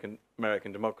American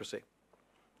democracy.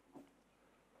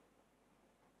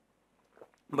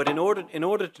 But in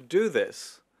order to do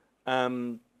this,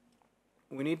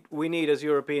 we need as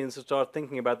Europeans to start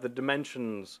thinking about the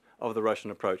dimensions of the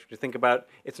Russian approach. To think about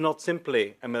it's not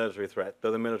simply a military threat,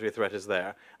 though the military threat is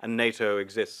there, and NATO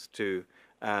exists to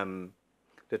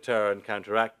deter and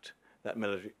counteract that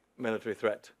military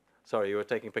threat. Sorry, you were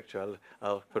taking a picture.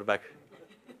 I'll put it back.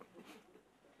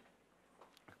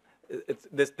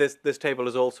 This table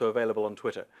is also available on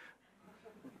Twitter.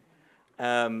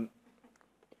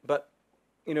 But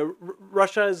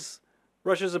Russia's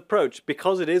approach,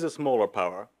 because it is a smaller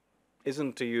power,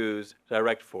 isn't to use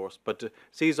direct force, but to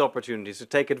seize opportunities, to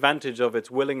take advantage of its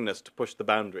willingness to push the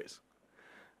boundaries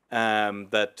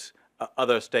that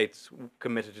other states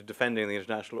committed to defending the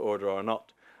international order are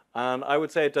not. And I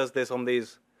would say it does this on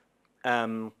these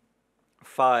 5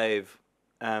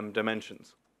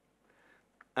 dimensions.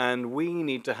 And we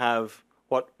need to have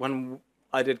what, when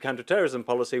I did counterterrorism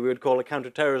policy, we would call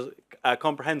a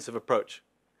comprehensive approach.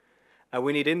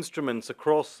 We need instruments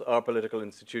across our political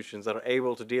institutions that are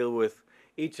able to deal with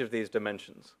each of these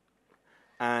dimensions.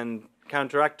 And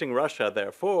counteracting Russia,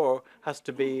 therefore, has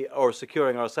to be, or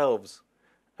securing ourselves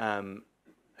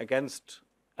against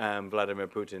Vladimir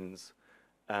Putin's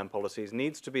policies,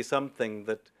 needs to be something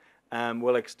that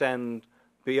will extend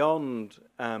beyond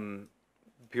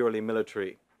purely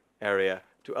military area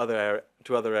to other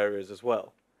areas as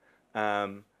well.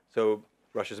 So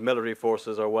Russia's military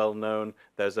forces are well known.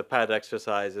 There's the PAD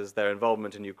exercises, their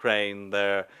involvement in Ukraine,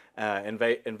 their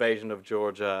invasion of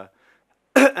Georgia,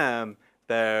 even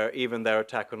their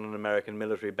attack on an American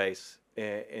military base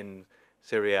in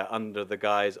Syria under the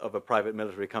guise of a private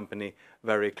military company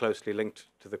very closely linked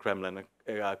to the Kremlin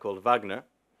called Wagner,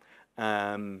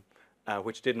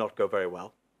 which did not go very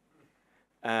well.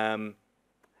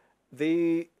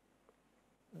 This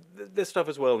stuff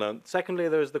is well known. Secondly,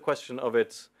 there's the question of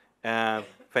its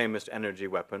famous energy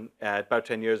weapon. About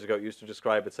 10 years ago, it used to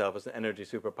describe itself as an energy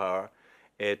superpower.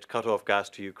 It cut off gas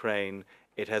to Ukraine.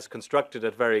 It has constructed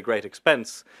at very great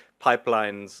expense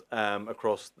pipelines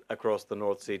across the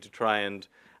North Sea to try and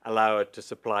allow it to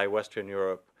supply Western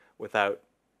Europe without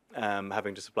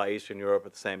having to supply Eastern Europe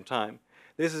at the same time.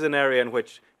 This is an area in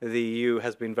which the EU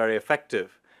has been very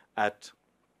effective at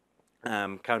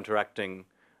counteracting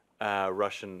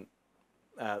Russian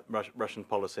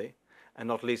policy, and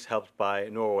not least helped by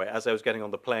Norway. As I was getting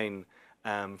on the plane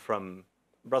from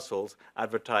Brussels,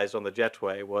 advertised on the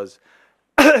jetway was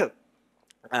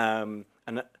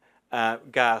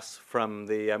gas from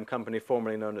the company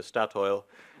formerly known as Statoil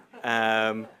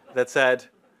that said,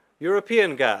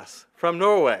 European gas from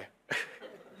Norway.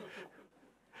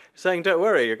 Saying, don't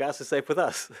worry, your gas is safe with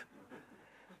us.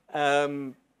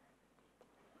 So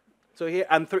here,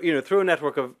 and through a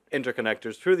network of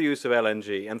interconnectors, through the use of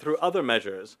LNG, and through other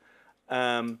measures,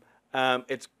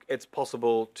 it's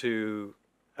possible to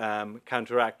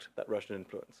counteract that Russian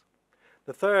influence.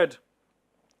 The third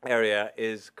area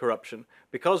is corruption.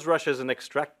 Because Russia is an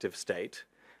extractive state,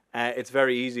 it's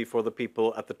very easy for the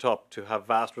people at the top to have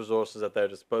vast resources at their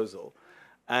disposal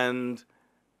and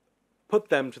put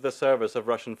them to the service of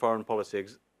Russian foreign policy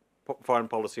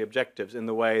objectives in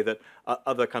the way that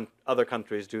other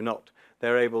countries do not.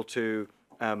 They're able to.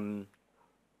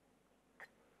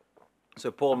 So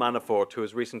Paul Manafort, who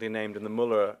was recently named in the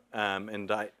Mueller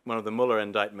one of the Mueller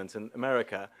indictments in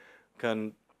America,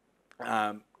 can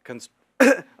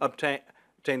obtain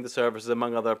the services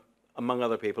among other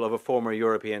people of a former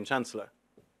European chancellor.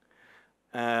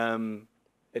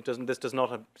 This does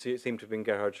not seem to have been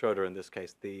Gerhard Schröder in this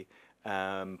case. The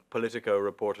Politico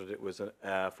reported it was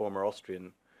a former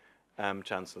Austrian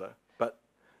chancellor. But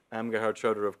Gerhard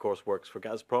Schröder, of course, works for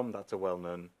Gazprom. That's a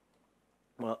well-known.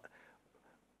 Well,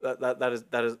 that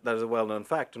is a well-known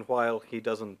fact. And while he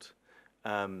doesn't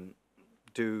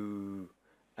do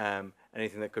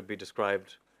anything that could be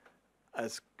described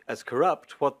as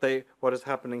corrupt, what is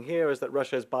happening here is that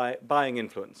Russia is buying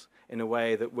influence in a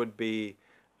way that would be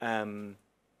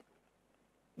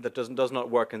that does not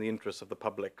work in the interests of the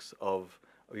publics of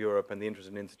Europe and the interests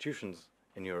of institutions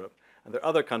in Europe. And there are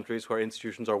other countries where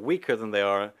institutions are weaker than they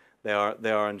are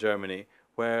in Germany,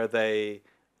 where they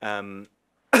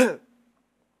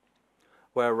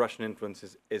where Russian influence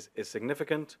is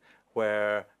significant,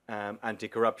 where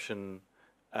anti-corruption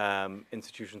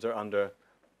institutions are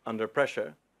under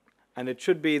pressure. And it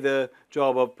should be the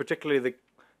job of particularly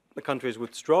the countries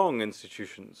with strong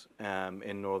institutions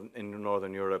in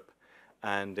Northern Europe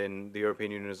and in the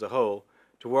European Union as a whole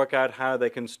to work out how they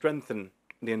can strengthen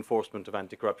the enforcement of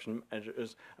anti-corruption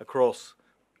measures across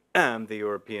the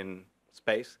European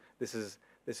space. This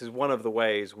is one of the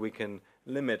ways we can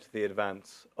limit the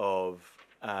advance of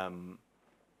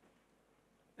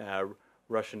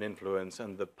Russian influence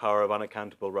and the power of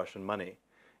unaccountable Russian money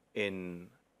in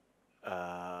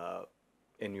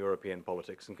European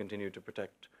politics and continue to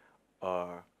protect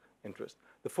our interests.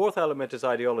 The fourth element is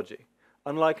ideology.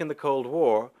 Unlike in the Cold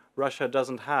War, Russia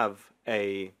doesn't have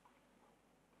an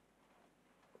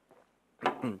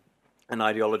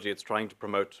ideology it's trying to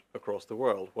promote across the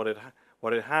world. What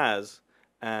it has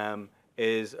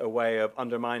is a way of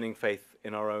undermining faith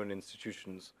in our own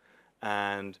institutions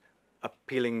and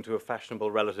appealing to a fashionable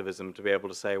relativism to be able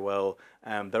to say, well,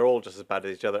 they're all just as bad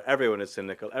as each other. Everyone is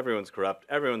cynical. Everyone's corrupt.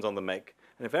 Everyone's on the make.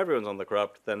 And if everyone's on the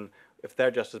corrupt, then if they're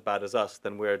just as bad as us,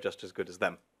 then we're just as good as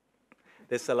them.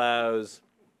 This allows,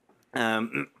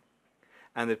 and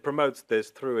it promotes this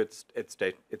through its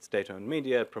state-owned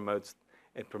media. It promotes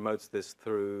this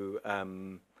through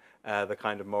the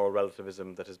kind of moral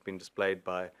relativism that has been displayed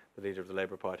by the leader of the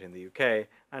Labour Party in the UK,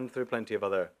 and through plenty of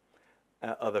other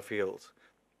fields.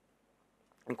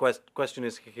 And question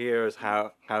is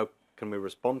how can we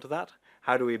respond to that?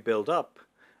 How do we build up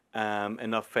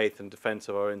enough faith and defense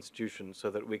of our institutions so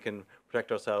that we can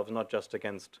protect ourselves not just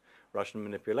against Russian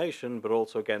manipulation, but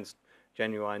also against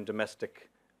genuine domestic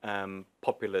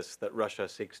populists that Russia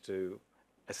seeks to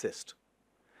assist?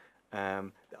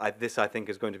 This, I think,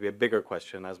 is going to be a bigger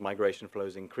question as migration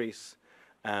flows increase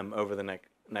over the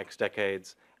next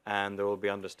decades, and there will be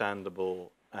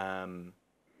understandable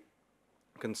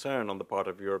concern on the part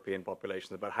of European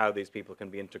populations about how these people can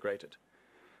be integrated.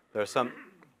 There are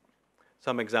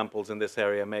some examples in this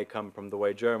area may come from the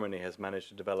way Germany has managed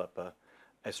to develop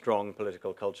a strong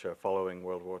political culture following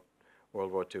World War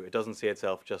II. It doesn't see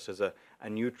itself just as a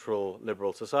neutral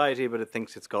liberal society, but it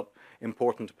thinks it's got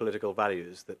important political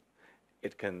values that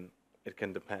it can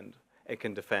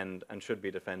defend and should be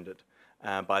defended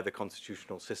by the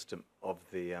constitutional system of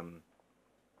the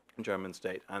German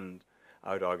state, and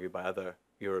I would argue by other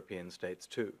European states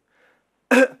too.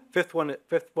 Fifth one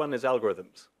is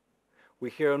algorithms. We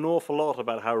hear an awful lot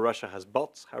about how Russia has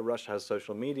bots, how Russia has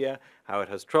social media, how it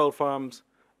has troll farms.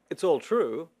 It's all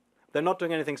true. They're not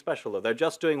doing anything special, though. They're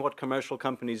just doing what commercial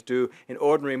companies do in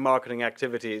ordinary marketing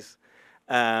activities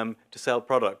to sell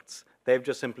products. They've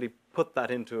just simply put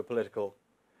that into a political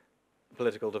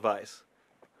device.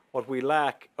 What we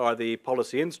lack are the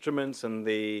policy instruments and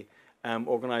the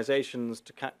organizations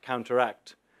to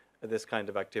counteract this kind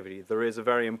of activity. There is a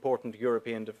very important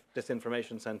European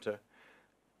disinformation center,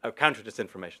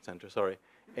 counter-disinformation center, sorry,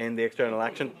 in the External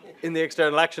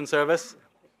Action Service.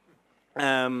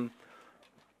 But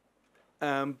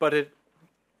it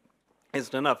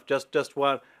isn't enough. Just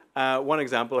one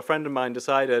example. A friend of mine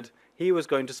decided he was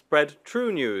going to spread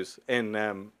true news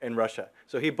in Russia.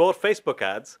 So he bought Facebook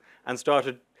ads and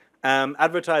started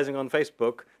advertising on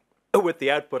Facebook with the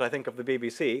output, I think, of the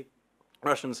BBC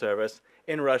Russian service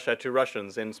in Russia to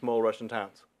Russians in small Russian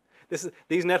towns.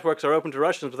 These networks are open to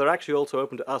Russians, but they're actually also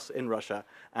open to us in Russia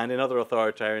and in other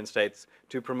authoritarian states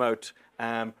to promote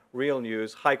real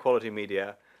news, high-quality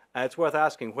media. It's worth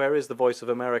asking, where is the Voice of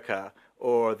America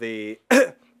or the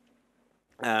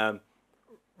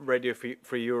Radio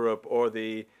Free Europe or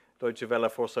the Deutsche Welle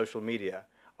for social media?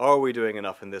 Are we doing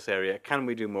enough in this area? Can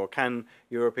we do more? Can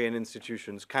European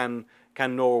institutions, can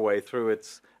Norway, through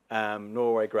its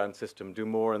Norway grant system, do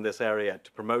more in this area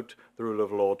to promote the rule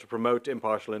of law, to promote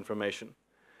impartial information?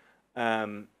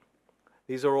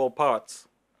 These are all parts,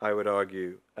 I would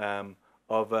argue,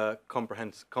 of a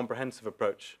comprehensive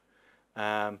approach.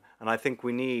 And I think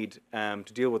we need to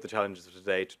deal with the challenges of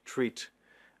today to treat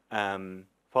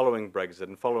following Brexit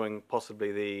and following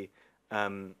possibly the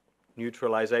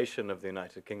neutralisation of the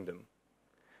United Kingdom.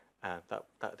 That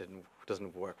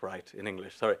doesn't work right in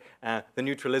English. Sorry, the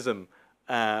neutralism,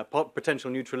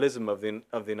 potential neutralism of the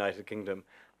United Kingdom.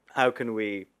 How can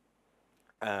we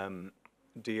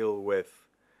deal with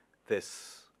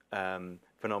this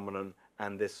phenomenon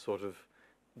and this sort of?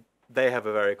 They have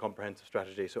a very comprehensive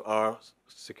strategy, so our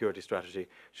security strategy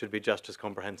should be just as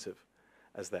comprehensive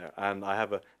as theirs. And I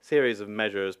have a series of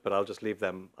measures, but I'll just leave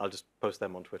them. I'll just post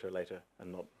them on Twitter later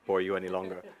and not bore you any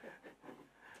longer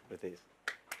with these.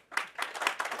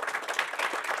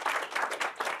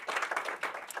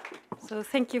 So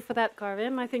thank you for that,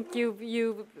 Garvan. I think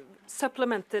you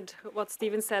supplemented what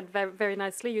Stephen said very, very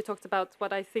nicely. You talked about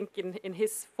what I think in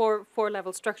his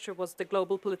four-level structure was the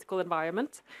global political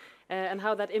environment and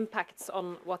how that impacts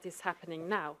on what is happening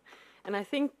now. And I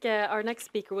think our next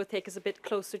speaker will take us a bit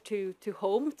closer to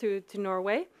home, to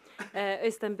Norway.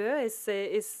 Øystein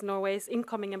is Norway's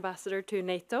incoming ambassador to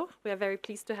NATO. We are very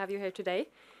pleased to have you here today.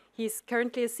 He's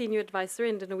currently a senior advisor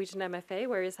in the Norwegian MFA,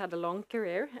 where he's had a long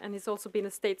career, and he's also been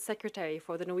a state secretary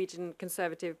for the Norwegian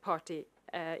Conservative Party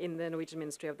in the Norwegian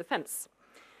Ministry of Defence.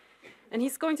 And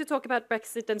he's going to talk about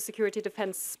Brexit and security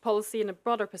defence policy in a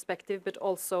broader perspective, but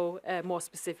also more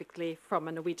specifically from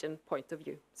a Norwegian point of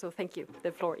view. So thank you.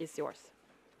 The floor is yours.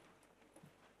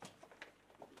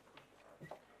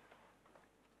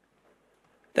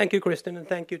 Thank you, Kristin, and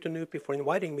thank you to NUPI for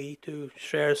inviting me to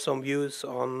share some views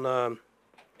on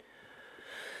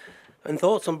and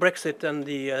thoughts on Brexit and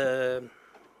the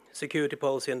security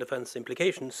policy and defence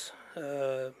implications.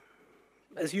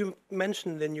 As you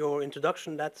mentioned in your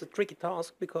introduction, that's a tricky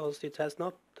task because it has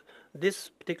not, this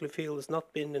particular field has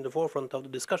not been in the forefront of the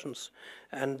discussions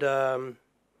and the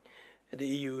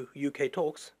EU-UK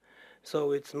talks.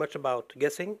 So it's much about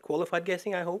guessing, qualified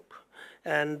guessing, I hope.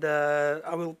 And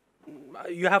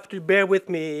you have to bear with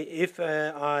me if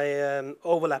I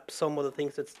overlap some of the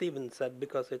things that Stephen said,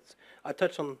 because I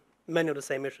touch on many of the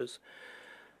same issues.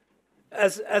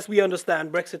 As we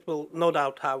understand, Brexit will no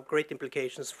doubt have great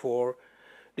implications for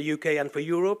the UK and for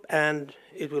Europe, and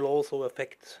it will also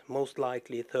affect, most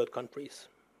likely, third countries,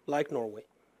 like Norway.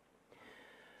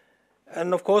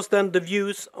 And of course, then the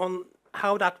views on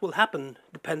how that will happen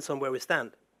depends on where we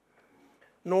stand.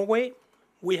 Norway,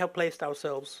 we have placed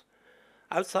ourselves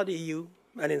outside the EU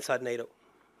and inside NATO.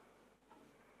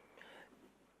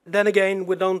 Then again,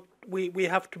 we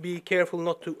have to be careful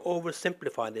not to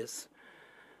oversimplify this,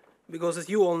 because as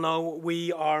you all know,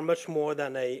 we are much more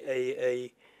than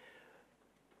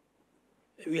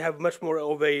we have much more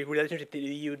of a relationship to the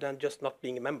EU than just not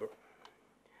being a member.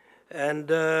 And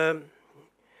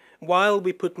while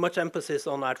we put much emphasis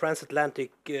on our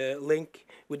transatlantic link,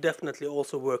 we definitely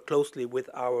also work closely with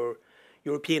our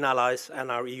European allies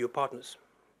and our EU partners.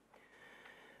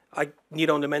 I need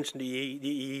only mention the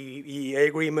EEA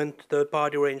agreement,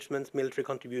 third-party arrangements, military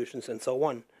contributions, and so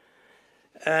on.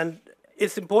 And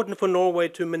it's important for Norway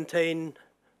to maintain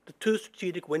the two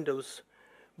strategic windows,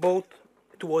 both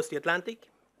towards the Atlantic,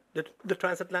 the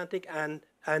transatlantic, and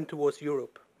towards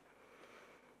Europe.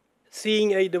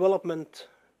 Seeing a development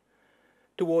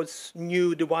towards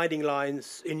new dividing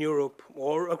lines in Europe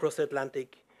or across the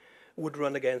Atlantic would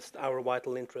run against our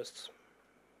vital interests.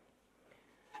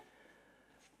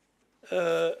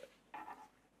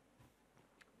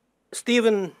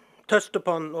 Stephen touched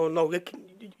upon, or no,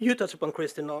 you touched upon,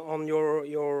 Kristin, on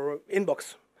your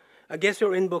inbox. I guess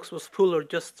your inbox was fuller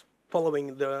just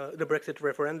following the Brexit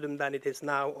referendum than it is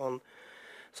now on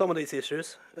some of these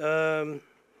issues.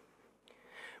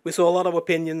 We saw a lot of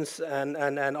opinions and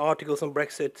articles on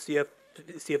Brexit,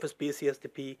 CFSP,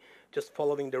 CSDP, just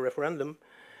following the referendum.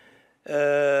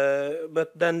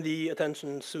 But then the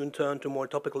attention soon turned to more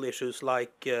topical issues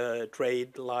like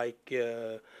trade, like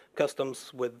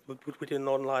customs between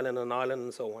Northern Ireland and Ireland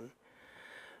and so on.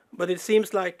 But it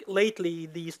seems like lately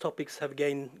these topics have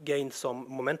gained some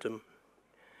momentum.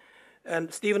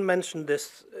 And Stephen mentioned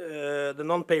this, the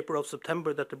non-paper of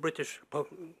September that the British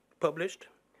published,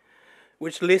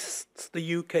 which lists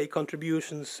the UK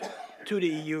contributions to the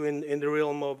EU in the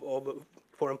realm of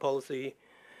foreign policy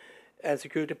and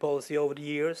security policy over the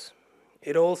years.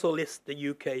 It also lists the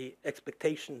UK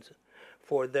expectations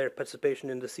for their participation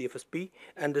in the CFSP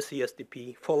and the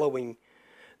CSDP following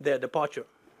their departure.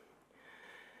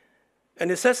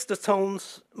 And it sets the tone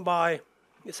by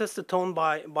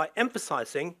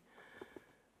emphasizing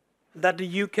that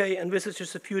the UK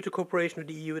envisages a future cooperation with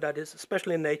the EU that is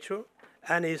special in nature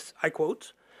and is, I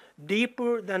quote,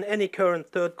 deeper than any current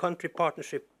third country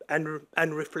partnership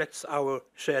and reflects our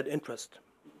shared interest.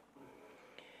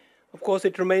 Of course,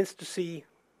 it remains to see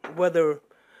whether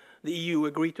the EU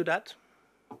agree to that,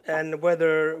 and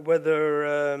whether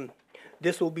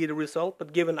this will be the result.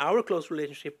 But given our close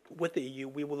relationship with the EU,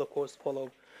 we will of course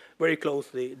follow very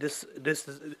closely this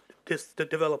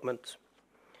development.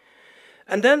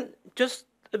 And then, just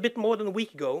a bit more than a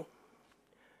week ago,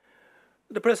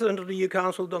 the President of the EU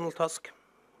Council, Donald Tusk,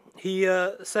 he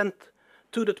sent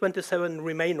to the 27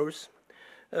 Remainers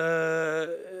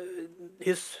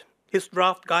his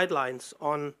draft guidelines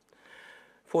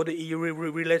for the EU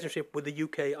relationship with the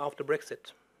UK after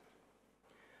Brexit.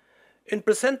 In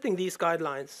presenting these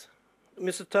guidelines,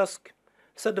 Mr. Tusk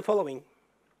said the following: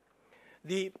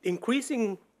 the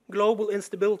increasing global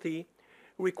instability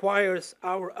requires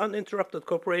our uninterrupted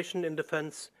cooperation in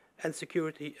defense and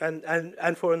security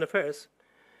and foreign affairs.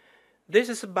 This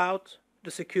is about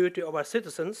the security of our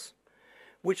citizens,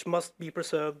 which must be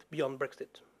preserved beyond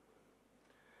Brexit.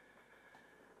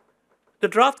 The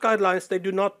draft guidelines, they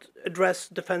do not address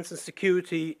defense and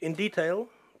security in detail,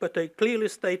 but they clearly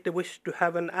state they wish to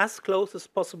have an as close as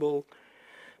possible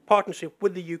partnership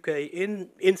with the UK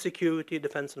in security,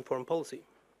 defense and foreign policy.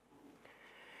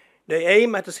 They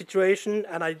aim at a situation,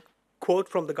 and I quote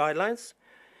from the guidelines,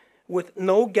 with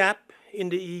no gap in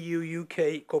the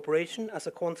EU-UK cooperation as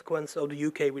a consequence of the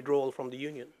UK withdrawal from the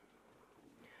Union.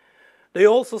 They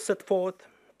also set forth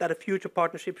that a future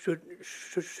partnership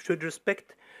should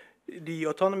respect the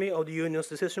autonomy of the Union's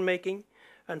decision-making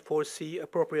and foresee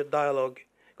appropriate dialogue,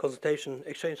 consultation,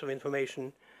 exchange of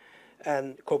information,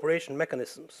 and cooperation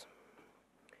mechanisms.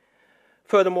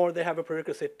 Furthermore, they have a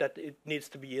prerequisite that it needs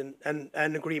to be an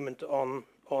agreement on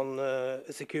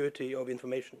security of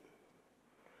information.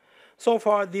 So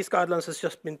far, these guidelines has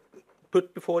just been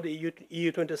put before the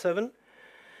EU 27,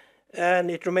 and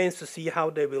it remains to see how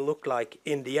they will look like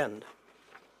in the end.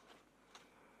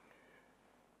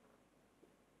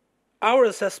 Our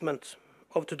assessment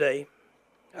of today,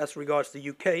 as regards the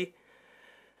UK,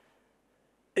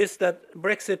 is that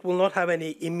Brexit will not have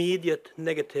any immediate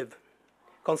negative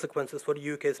consequences for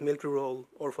the UK's military role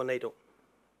or for NATO,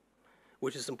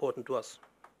 which is important to us.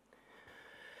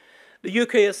 The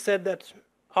UK has said that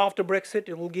after Brexit,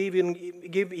 it will give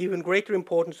even greater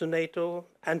importance to NATO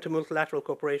and to multilateral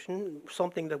cooperation,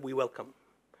 something that we welcome.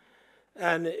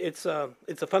 And it's a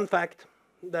fun fact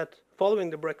that following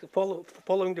the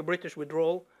British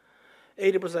withdrawal,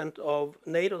 80% of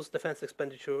NATO's defense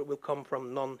expenditure will come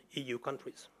from non-EU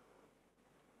countries.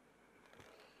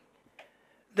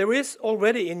 There is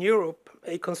already in Europe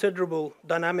a considerable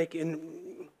dynamic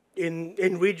in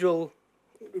regional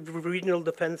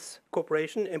defense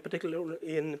cooperation, in particular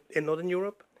in Northern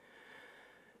Europe,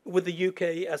 with the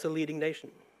UK as a leading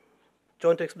nation.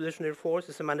 Joint Expeditionary Force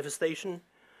is a manifestation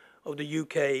of the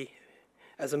UK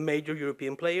as a major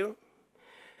European player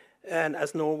and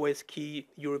as Norway's key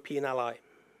European ally.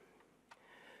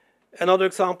 Another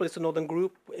example is the Northern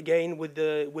Group, again with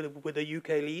the UK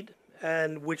lead,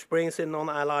 and which brings in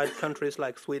non-allied countries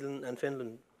like Sweden and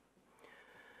Finland.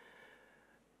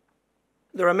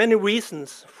 There are many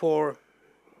reasons for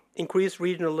increased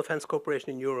regional defense cooperation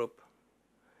in Europe.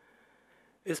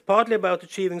 It's partly about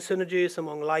achieving synergies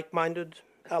among like-minded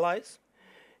allies.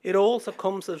 It also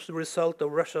comes as a result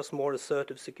of Russia's more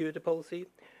assertive security policy,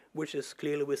 which is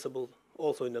clearly visible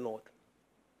also in the north.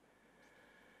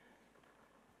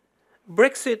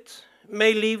 Brexit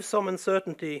may leave some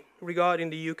uncertainty regarding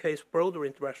the UK's broader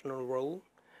international role.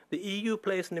 The EU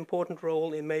plays an important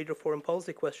role in major foreign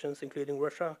policy questions, including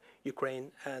Russia,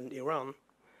 Ukraine, and Iran.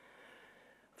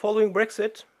 Following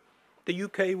Brexit, the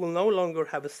UK will no longer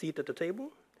have a seat at the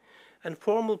table, and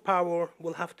formal power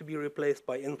will have to be replaced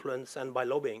by influence and by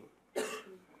lobbying.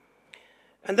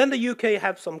 And then the UK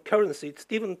have some currency.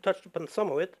 Stephen touched upon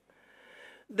some of it.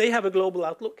 They have a global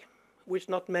outlook, which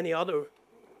not many other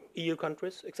EU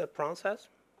countries, except France, has.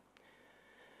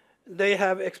 They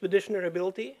have expeditionary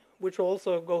ability, which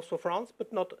also goes for France,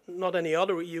 but not any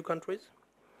other EU countries.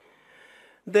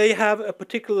 They have a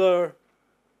particular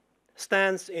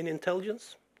stance in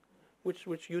intelligence,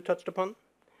 which you touched upon.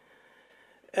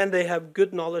 And they have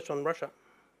good knowledge on Russia.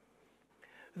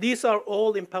 These are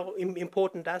all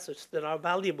important assets that are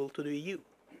valuable to the EU.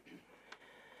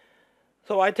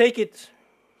 So I take it,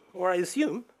 or I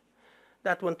assume,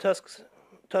 that when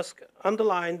Tusk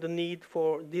underlined the need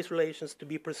for these relations to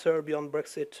be preserved beyond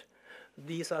Brexit,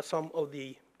 these are some of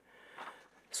the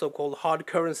so-called hard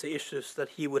currency issues that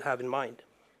he would have in mind.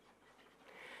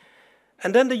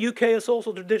 And then the UK has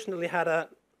also traditionally had a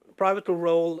pivotal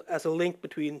role as a link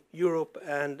between Europe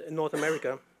and North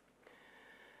America.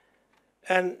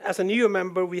 And as an EU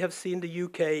member, we have seen the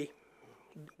UK,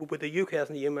 with the UK as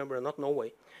an EU member and not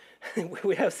Norway,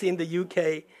 we have seen the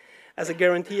UK as a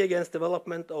guarantee against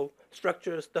development of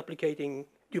structures duplicating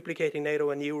duplicating NATO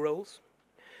and EU roles.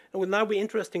 It will now be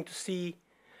interesting to see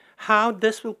how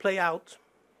this will play out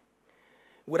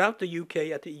without the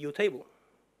UK at the EU table.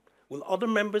 Will other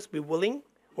members be willing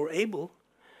or able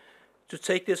to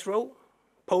take this role?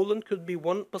 Poland could be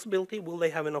one possibility. Will they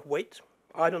have enough weight?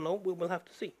 I don't know. We will have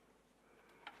to see.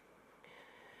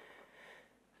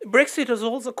 Brexit has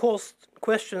also caused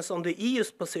questions on the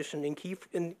EU's position in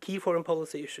key foreign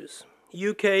policy issues.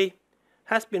 UK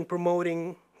has been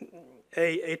promoting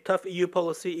a tough EU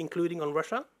policy, including on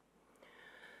Russia.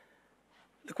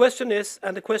 The question is,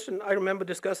 and the question, I remember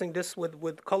discussing this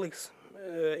with colleagues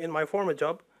in my former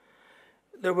job,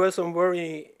 there was some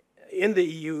worry in the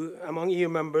EU, among EU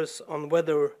members, on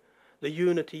whether the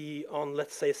unity on,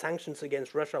 let's say, sanctions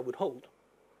against Russia would hold.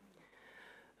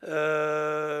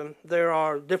 There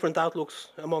are different outlooks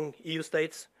among EU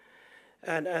states,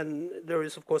 and there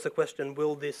is, of course, a question: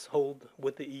 will this hold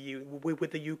with the EU,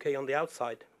 with the UK on the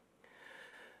outside?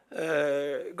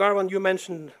 Garvan, you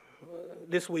mentioned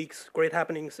this week's great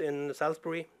happenings in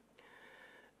Salisbury.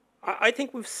 I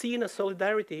think we've seen a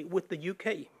solidarity with the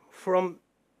UK from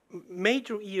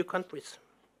major EU countries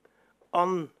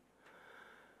on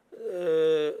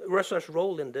Russia's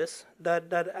role in this,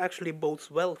 that actually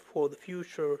bodes well for the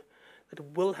future, that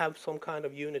will have some kind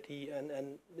of unity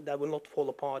and that will not fall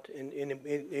apart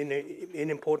in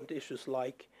important issues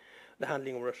like the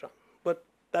handling of Russia. But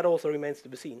that also remains to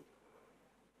be seen.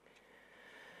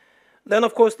 Then,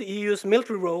 of course, the EU's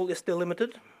military role is still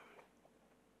limited.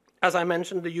 As I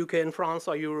mentioned, the UK and France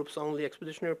are Europe's only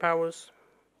expeditionary powers.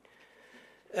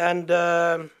 And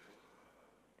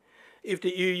if the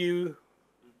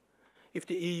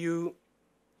EU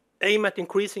aim at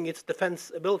increasing its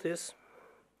defense abilities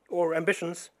or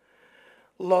ambitions,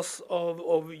 loss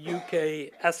of UK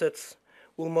assets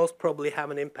will most probably have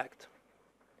an impact.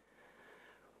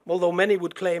 Although many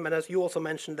would claim, and as you also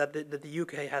mentioned, that the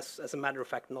UK has, as a matter of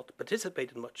fact, not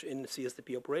participated much in the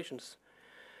CSDP operations.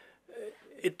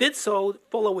 It did so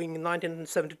following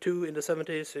 1972, in the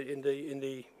 70s, in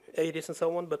the 80s and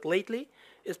so on, but lately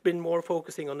it's been more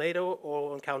focusing on NATO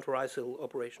or on counter-ISIL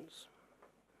operations.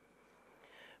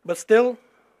 But still,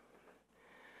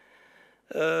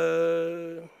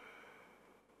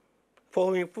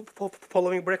 following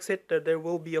Brexit, there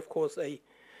will be, of course, a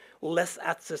less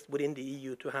access within the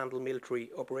EU to handle military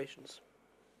operations.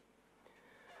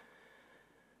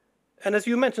 And as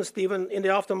you mentioned, Stephen, in the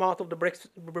aftermath of the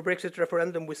Brexit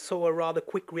referendum, we saw a rather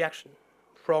quick reaction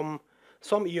from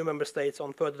some EU member states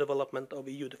on further development of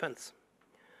EU defense.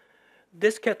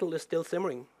 This kettle is still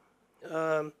simmering.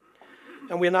 And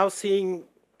we're now seeing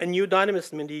a new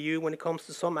dynamism in the EU when it comes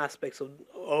to some aspects of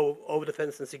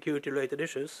defense and security-related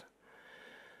issues.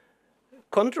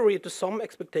 Contrary to some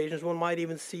expectations, one might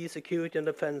even see security and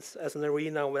defense as an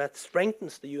arena that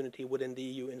strengthens the unity within the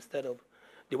EU instead of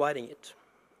dividing it.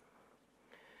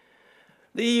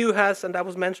 The EU has, and that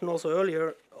was mentioned also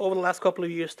earlier, over the last couple of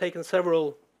years taken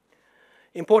several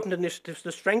important initiatives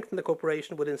to strengthen the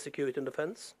cooperation within security and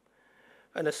defense,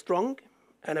 and a strong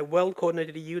and a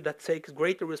well-coordinated EU that takes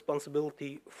greater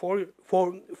responsibility for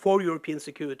European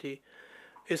security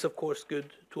is, of course,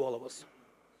 good to all of us.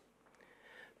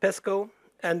 PESCO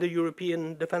and the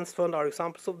European Defence Fund are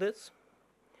examples of this.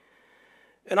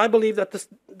 And I believe that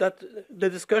the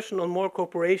discussion on more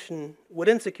cooperation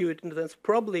within security and defence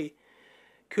probably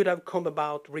could have come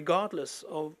about regardless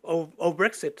of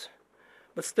Brexit.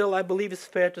 But still, I believe it's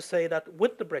fair to say that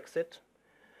with the Brexit,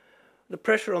 the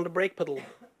pressure on the brake pedal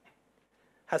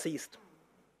has eased.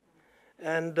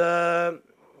 And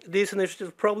these initiatives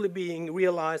are probably being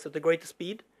realized at a greater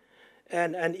speed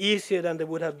and easier than they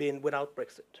would have been without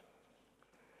Brexit.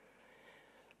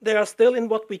 They are still in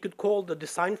what we could call the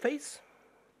design phase,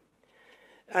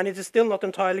 and it is still not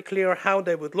entirely clear how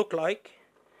they would look like.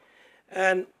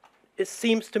 And it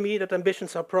seems to me that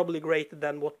ambitions are probably greater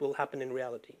than what will happen in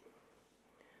reality.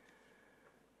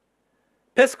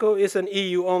 PESCO is an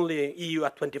EU-only, EU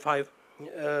at 25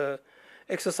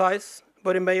 exercise,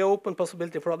 but it may open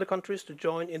possibility for other countries to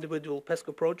join individual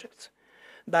PESCO projects.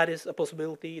 That is a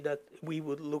possibility that we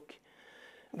would look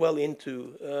well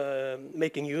into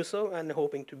making use of and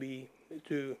hoping to be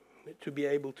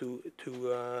able to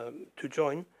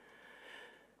join.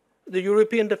 The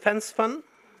European Defence Fund.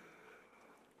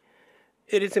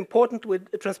 It is important with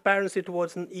transparency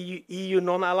towards EU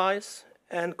non-allies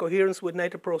and coherence with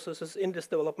NATO processes in this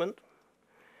development.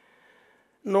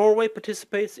 Norway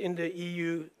participates in the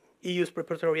EU's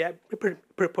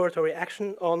preparatory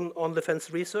action on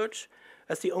defence research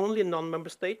as the only non-member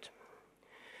state.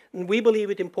 And we believe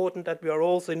it important that we are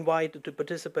also invited to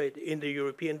participate in the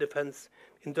European Defence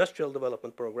Industrial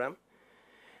Development Programme.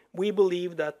 We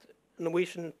believe that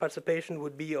Norwegian participation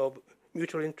would be of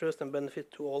mutual interest and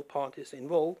benefit to all parties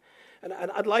involved. And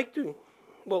I'd like to,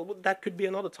 well, that could be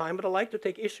another time, but I'd like to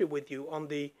take issue with you on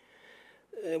the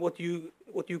what you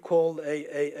call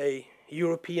a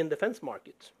European defense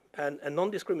market and a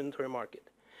non-discriminatory market.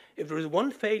 If there is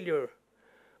one failure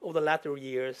of the latter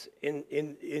years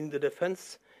in the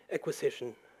defense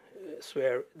acquisition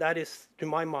sphere, that is, to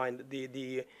my mind,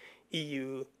 the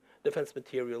EU Defense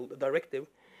Material Directive,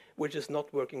 which is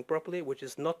not working properly, which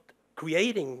is not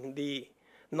creating the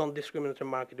non-discriminatory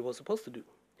market it was supposed to do.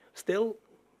 Still,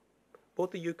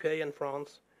 both the UK and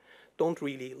France don't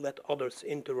really let others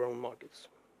into their own markets.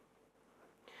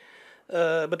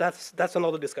 But that's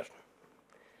another discussion.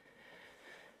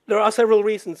 There are several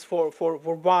reasons for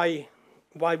why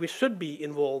we should be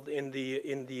involved in the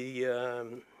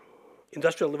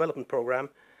industrial development program.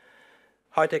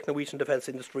 High-tech Norwegian defense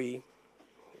industry,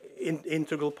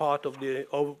 integral part of the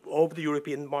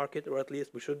European market, or at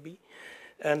least we should be,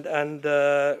 and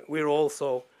we're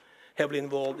also heavily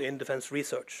involved in defense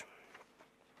research.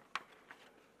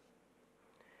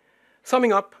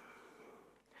 Summing up,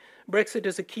 Brexit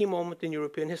is a key moment in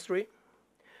European history,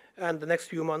 and the next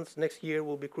few months, next year,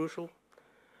 will be crucial.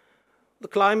 The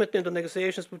climate in the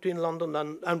negotiations between London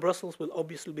and Brussels will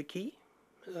obviously be key.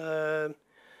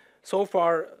 So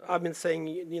far, I've been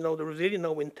saying, there is really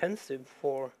no incentive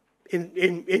for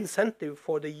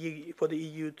the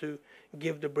EU to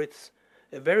give the Brits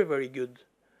a very, very good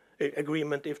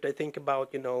agreement if they think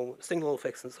about, signal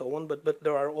effects and so on. But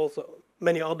there are also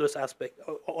many other aspects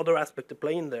to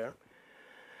play in there.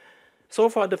 So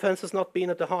far, defense has not been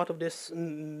at the heart of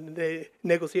the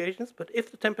negotiations. But if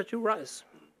the temperature rises,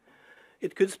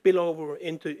 it could spill over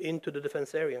into the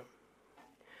defense area.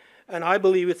 And I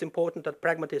believe it's important that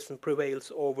pragmatism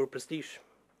prevails over prestige,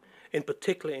 in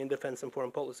particular in defense and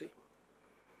foreign policy.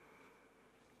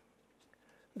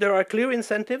 There are clear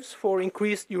incentives for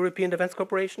increased European defense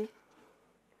cooperation.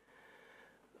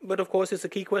 But of course, it's a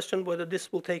key question whether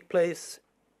this will take place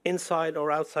inside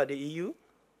or outside the EU,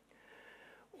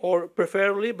 or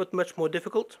preferably, but much more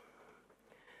difficult,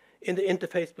 in the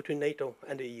interface between NATO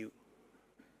and the EU.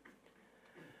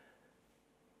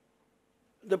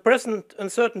 The present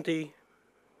uncertainty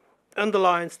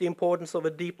underlines the importance of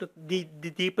a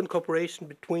deepened cooperation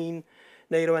between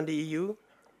NATO and the EU,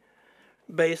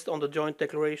 based on the joint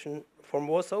declaration from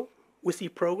Warsaw. We see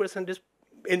progress in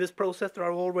this process. There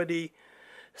are already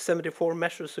 74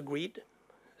 measures agreed.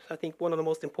 So I think one of the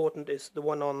most important is the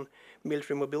one on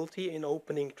military mobility in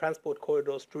opening transport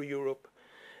corridors through Europe,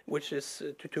 which is,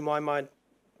 to my mind,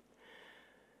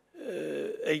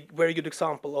 a very good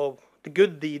example of the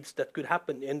good deeds that could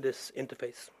happen in this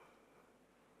interface.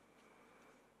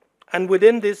 And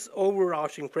within these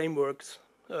overarching frameworks,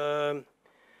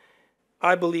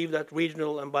 I believe that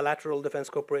regional and bilateral defense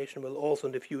cooperation will also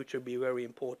in the future be very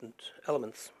important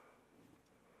elements.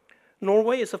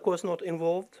 Norway is of course not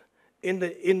involved in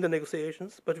the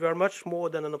negotiations, but we are much more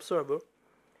than an observer.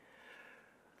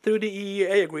 Through the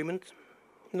EEA agreement,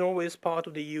 Norway is part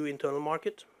of the EU internal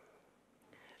market,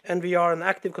 and we are an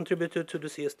active contributor to the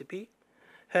CSDP.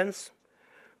 Hence,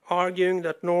 arguing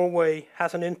that Norway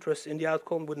has an interest in the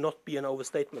outcome would not be an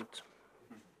overstatement.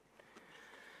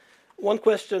 One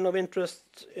question of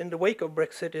interest in the wake of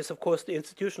Brexit is, of course, the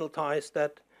institutional ties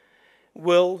that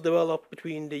will develop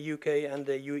between the UK and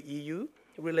the EU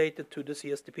related to the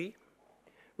CSDP,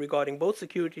 regarding both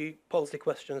security policy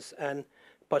questions and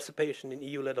participation in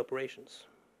EU-led operations.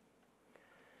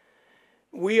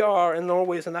 We are, in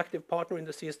Norway, an active partner in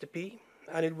the CSDP,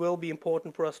 and it will be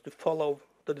important for us to follow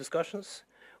the discussions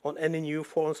on any new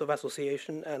forms of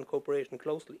association and cooperation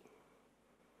closely.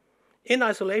 In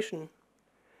isolation,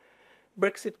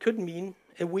 Brexit could mean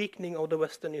a weakening of the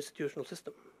Western institutional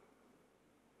system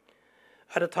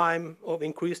at a time of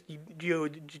increased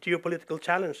geopolitical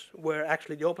challenge where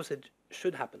actually the opposite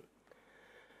should happen.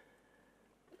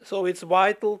 So it's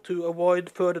vital to avoid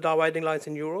further dividing lines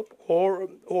in Europe or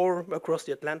across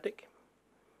the Atlantic.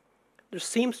 There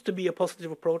seems to be a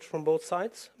positive approach from both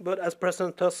sides, but as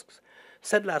President Tusk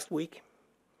said last week,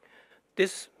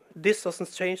 this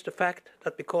doesn't change the fact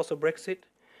that because of Brexit,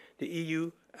 the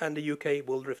EU and the UK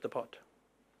will drift apart.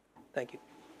 Thank you.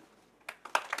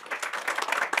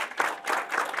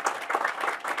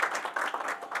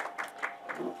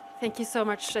 Thank you so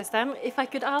much, Øystein. If I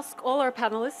could ask all our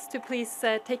panelists to please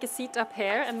take a seat up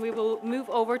here, and we will move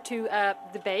over to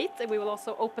debate, and we will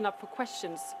also open up for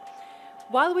questions.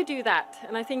 While we do that,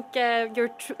 and I think your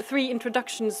three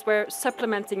introductions were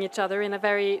supplementing each other in a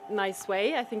very nice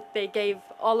way. I think they gave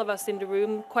all of us in the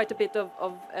room quite a bit of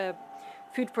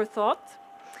food for thought.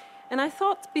 And I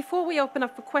thought, before we open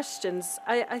up for questions,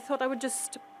 I thought I would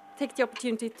just take the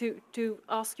opportunity to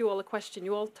ask you all a question.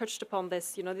 You all touched upon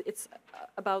this. You know, it's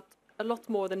about a lot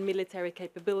more than military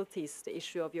capabilities, the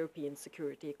issue of European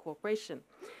security cooperation.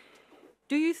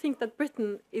 Do you think that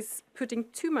Britain is putting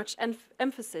too much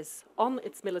emphasis on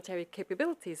its military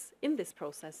capabilities in this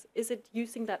process? Is it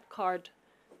using that card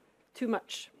too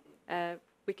much?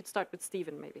 We could start with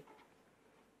Stephen, maybe.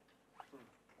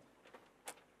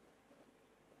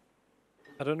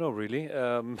 I don't know, really.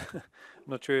 I'm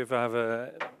not sure if I have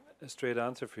a straight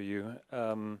answer for you.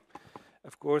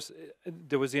 Of course,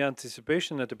 there was the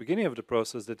anticipation at the beginning of the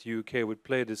process that the UK would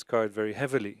play this card very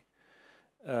heavily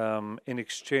in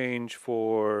exchange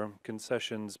for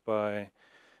concessions by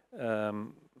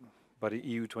the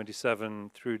EU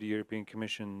 27 through the European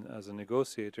Commission as a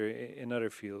negotiator in other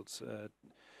fields,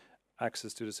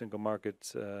 access to the single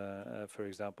market, for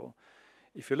example.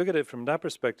 If you look at it from that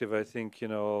perspective, I think, you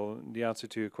know, the answer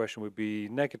to your question would be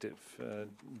negative.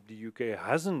 The UK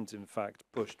hasn't, in fact,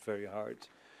 pushed very hard.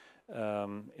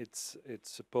 It's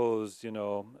supposed, you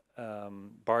know,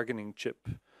 bargaining chip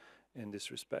in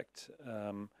this respect.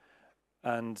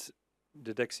 And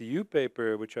the DexEU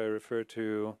paper, which I refer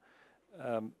to,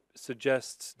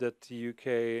 suggests that the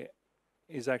UK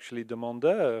is actually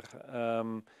demandeur,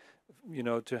 you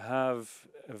know, to have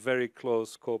a very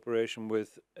close cooperation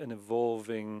with an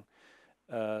evolving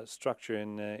structure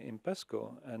in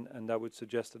PESCO, and that would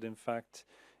suggest that in fact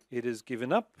it has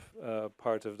given up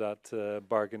part of that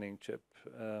bargaining chip.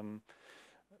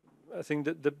 I think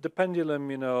that the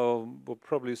pendulum, you know, will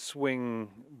probably swing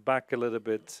back a little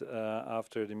bit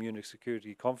after the Munich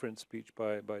Security Conference speech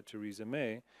by Theresa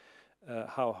May.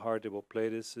 How hard they will play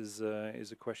this is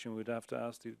a question we'd have to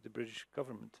ask the British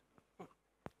government.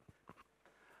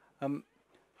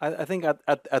 I think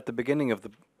at the beginning of the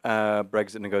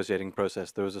Brexit negotiating process,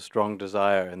 there was a strong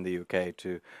desire in the UK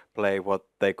to play what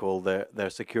they call their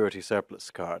security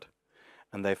surplus card,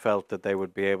 and they felt that they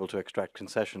would be able to extract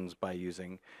concessions by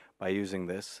using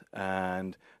this,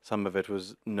 and some of it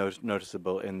was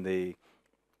noticeable in the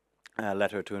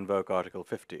letter to invoke Article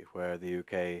 50, where the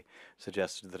UK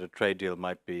suggested that a trade deal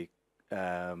might be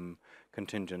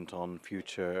contingent on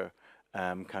future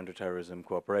counter-terrorism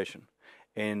cooperation.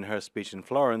 In her speech in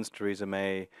Florence, Theresa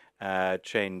May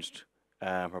changed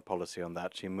her policy on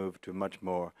that. She moved to a much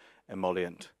more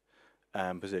emollient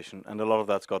position, and a lot of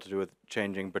that's got to do with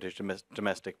changing British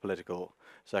domestic political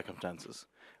circumstances.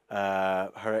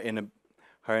 Her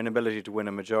inability to win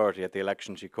a majority at the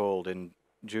election she called in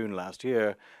June last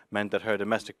year meant that her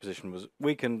domestic position was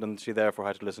weakened, and she therefore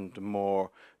had to listen to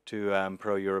more to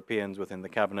pro-Europeans within the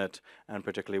cabinet, and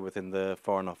particularly within the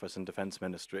Foreign Office and Defence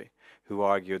Ministry, who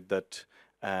argued that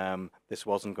this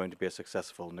wasn't going to be a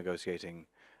successful negotiating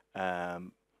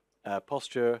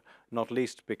posture, not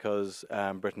least because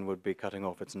Britain would be cutting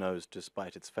off its nose to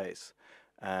spite its face.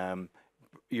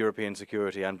 European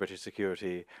security and British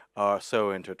security are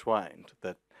so intertwined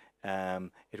that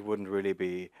it wouldn't really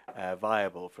be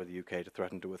viable for the UK to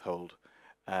threaten to withhold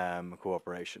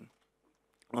cooperation.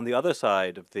 On the other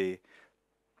side of the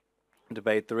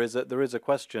debate, there is a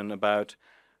question about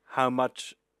how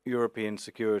much European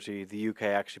security the UK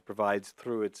actually provides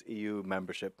through its EU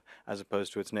membership as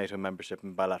opposed to its NATO membership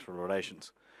and bilateral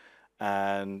relations.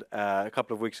 And a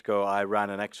couple of weeks ago, I ran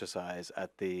an exercise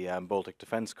at the Baltic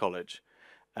Defence College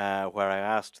where I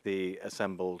asked the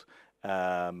assembled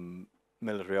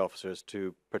military officers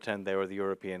to pretend they were the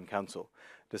European Council,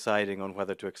 deciding on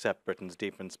whether to accept Britain's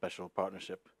deepened special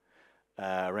partnership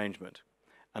arrangement.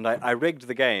 And I rigged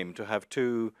the game to have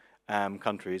two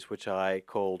countries, which I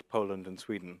called Poland and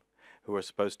Sweden, who were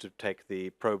supposed to take the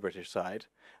pro-British side,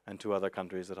 and two other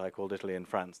countries that I called Italy and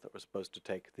France that were supposed to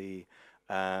take the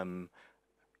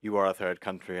you are a third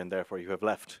country and therefore you have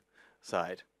left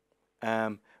side.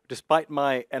 Despite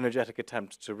my energetic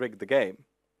attempts to rig the game,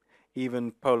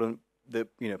 even Poland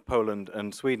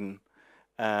and Sweden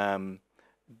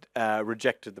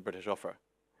rejected the British offer.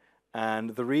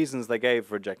 And the reasons they gave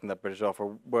for rejecting that British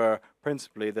offer were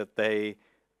principally that they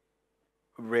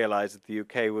realized that the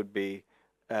UK would be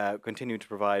continue to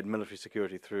provide military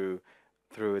security through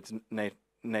its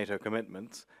NATO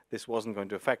commitments. This wasn't going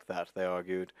to affect that, they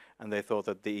argued, and they thought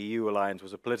that the EU alliance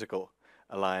was a political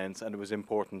alliance, and it was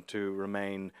important to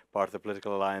remain part of the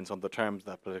political alliance on the terms of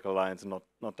that political alliance and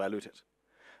not dilute it.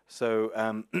 So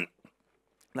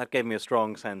that gave me a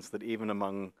strong sense that even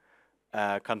among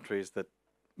countries that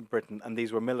Britain, and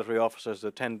these were military officers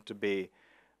that tend to be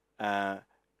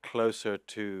closer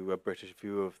to a British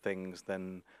view of things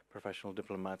than professional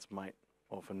diplomats might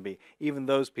often be. Even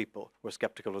those people were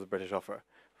skeptical of the British offer,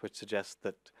 which suggests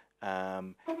that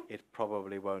it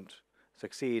probably won't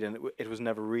succeed, and it was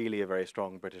never really a very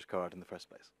strong British card in the first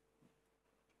place.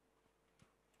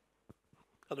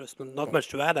 There's not much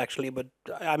to add actually, but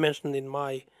I mentioned in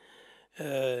my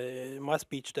my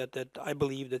speech that I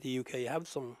believe that the UK has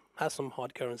some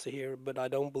hard currency here, but I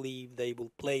don't believe they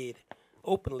will play it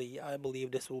openly. I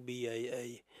believe this will be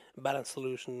a balanced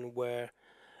solution where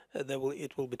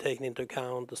it will be taken into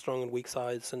account the strong and weak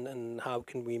sides, and how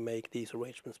can we make these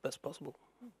arrangements best possible.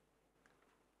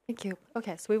 Thank you.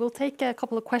 Okay, so we will take a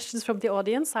couple of questions from the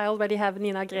audience. I already have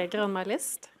Nina Greger on my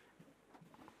list.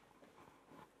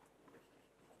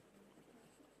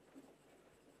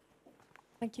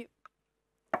 Thank you.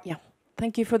 Yeah,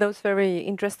 thank you for those very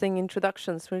interesting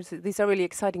introductions. These are really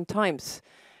exciting times.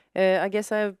 I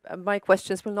guess my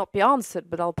questions will not be answered,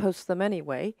 but I'll post them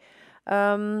anyway.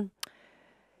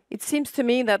 It seems to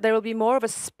me that there will be more of a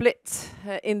split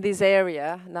in this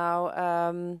area now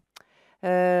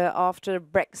after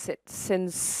Brexit,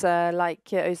 since, like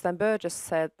Øystein just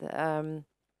said,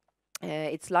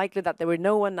 it's likely that there will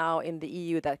no one now in the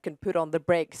EU that can put on the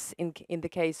brakes in the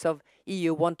case of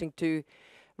EU wanting to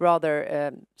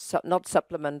rather not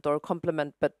supplement or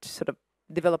complement, but sort of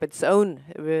develop its own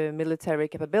military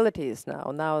capabilities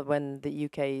now when the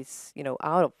UK is,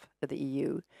 out of the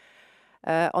EU.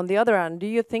 On the other hand, do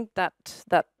you think that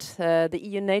the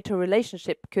EU-NATO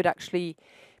relationship could actually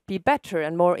be better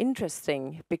and more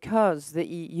interesting because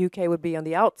the UK would be on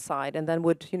the outside and then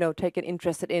would, take an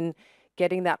interest in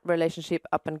getting that relationship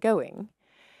up and going?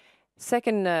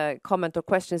 Second comment or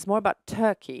question is more about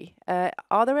Turkey.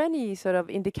 Are there any sort of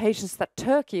indications that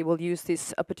Turkey will use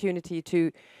this opportunity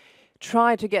to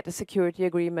try to get a security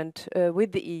agreement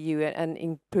with the EU and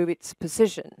improve its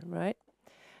position, right?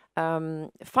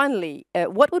 Finally,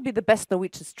 what would be the best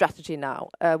Norwegian strategy now?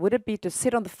 Would it be to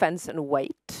sit on the fence and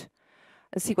wait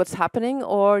and see what's happening,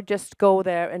 or just go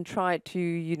there and try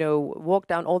to, walk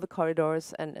down all the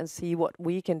corridors and see what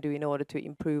we can do in order to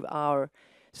improve our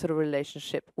sort of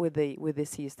relationship with the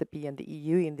CSDP and the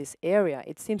EU in this area?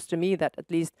 It seems to me that at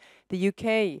least the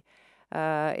UK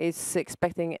is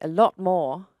expecting a lot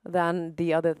more than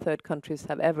the other third countries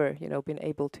have ever, been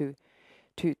able to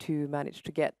manage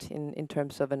to get in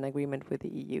terms of an agreement with the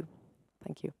EU.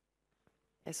 Thank you.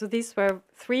 Yeah, so these were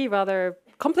three rather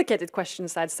complicated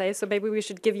questions, I'd say. So maybe we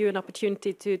should give you an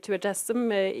opportunity to address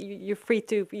them. You're free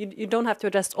to. You don't have to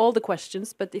address all the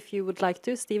questions, but if you would like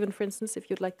to, Stephen, for instance, if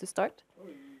you'd like to start. Oh,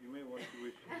 you may want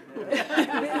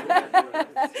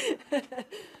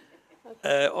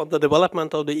to. On the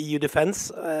development of the EU defense,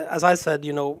 as I said,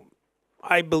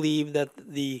 I believe that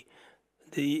the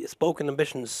spoken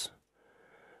ambitions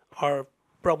are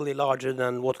probably larger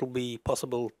than what will be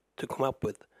possible to come up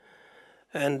with.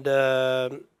 And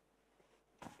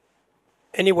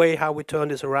anyway, how we turn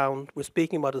this around, we're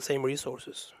speaking about the same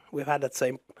resources. We've had that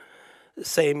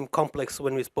same complex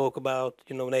when we spoke about,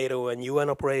 NATO and UN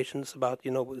operations, about,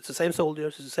 it's the same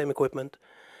soldiers, it's the same equipment.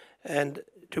 And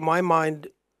to my mind,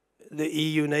 the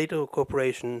EU-NATO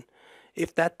cooperation,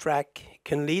 if that track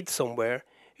can lead somewhere,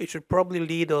 it should probably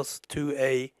lead us to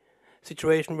a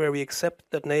situation where we accept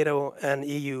that NATO and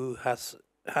EU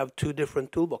have two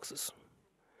different toolboxes.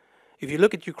 If you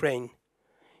look at Ukraine,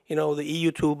 the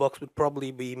EU toolbox would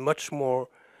probably be much more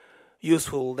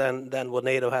useful than what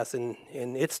NATO has in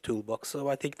its toolbox. So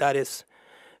I think that is,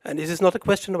 and this is not a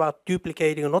question about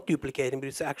duplicating or not duplicating, but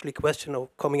it's actually a question of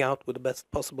coming out with the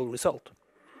best possible result.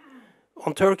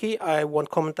 On Turkey, I won't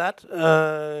comment that.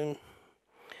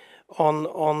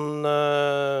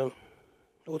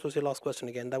 What was your last question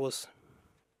again? That was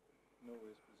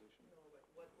Norway's position.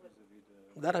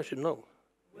 That I should know.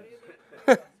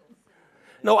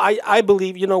 No, I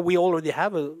believe, we already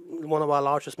have one of our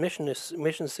largest missions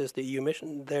is the EU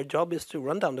mission. Their job is to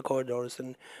run down the corridors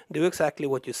and do exactly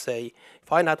what you say,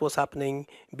 find out what's happening,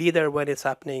 be there when it's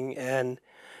happening, and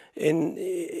in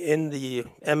the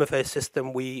MFA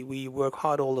system, we work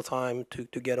hard all the time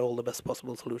to get all the best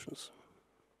possible solutions.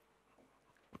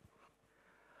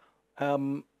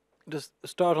 Just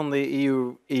start on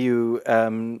the EU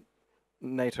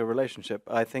NATO relationship.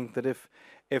 I think that if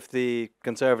the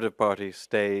Conservative Party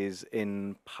stays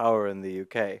in power in the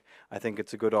UK, I think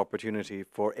it's a good opportunity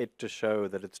for it to show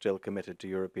that it's still committed to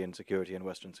European security and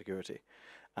Western security.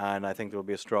 And I think there will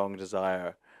be a strong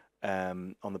desire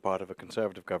on the part of a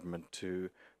Conservative government to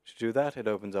do that. It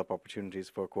opens up opportunities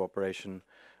for cooperation.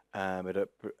 It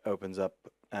opens up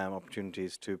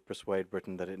opportunities to persuade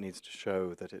Britain that it needs to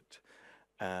show that it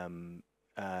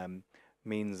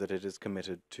means that it is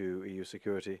committed to EU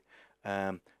security.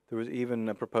 There was even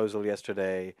a proposal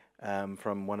yesterday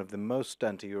from one of the most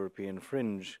anti-European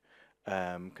fringe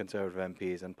Conservative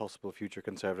MPs and possible future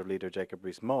Conservative leader Jacob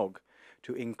Rees-Mogg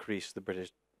to increase the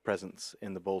British presence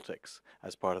in the Baltics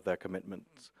as part of their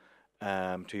commitments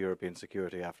to European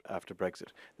security after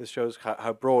Brexit. This shows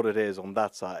how broad it is on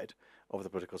that side of the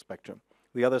political spectrum.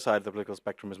 The other side of the political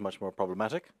spectrum is much more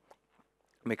problematic,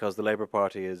 because the Labour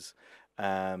Party is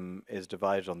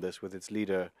divided on this, with its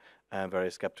leader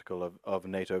very sceptical of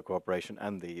NATO cooperation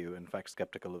and the EU, in fact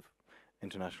sceptical of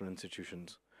international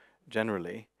institutions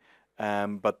generally.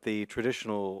 But the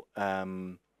traditional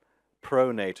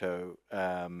pro-NATO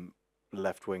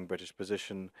left-wing British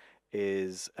position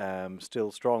is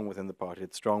still strong within the party.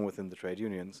 It's strong within the trade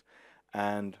unions,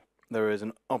 and there is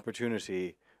an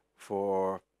opportunity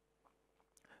for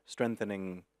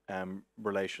strengthening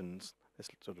relations. This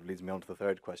sort of leads me on to the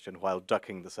third question, while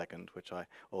ducking the second, which I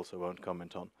also won't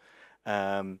comment on.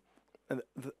 And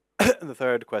the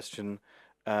third question,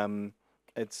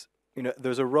 it's, you know,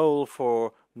 there's a role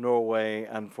for Norway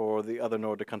and for the other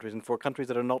Nordic countries, and for countries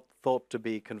that are not thought to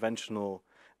be conventional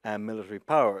military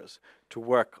powers, to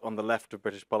work on the left of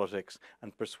British politics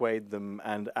and persuade them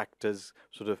and act as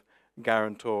sort of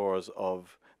guarantors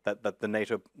of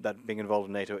that being involved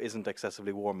in NATO isn't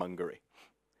excessively warmongery,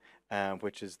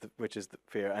 which is the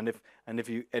fear. And if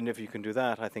you can do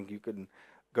that, I think you can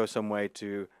go some way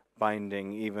to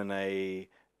binding even a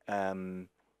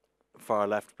far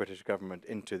left British government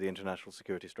into the international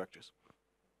security structures.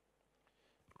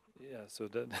 Yeah, so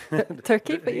that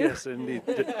Turkey for you? Yes, indeed.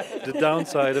 The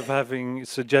downside of having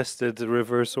suggested the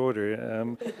reverse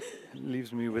order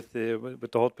leaves me with the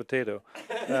hot potato.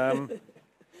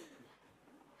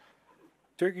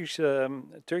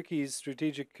 Turkey's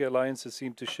strategic alliances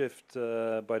seem to shift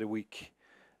by the week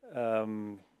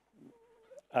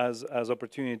as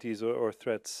opportunities or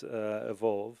threats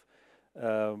evolve.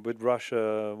 With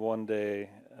Russia one day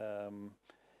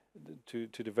to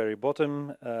the very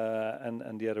bottom,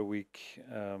 and the other week,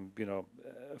 you know,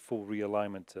 full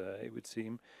realignment. It would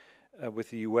seem. With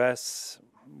the US,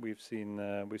 we've seen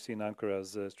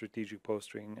Ankara's strategic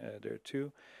posturing there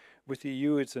too. With the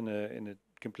EU, it's in a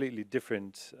completely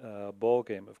different ball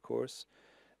game, of course,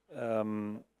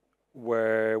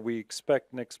 where we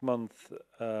expect next month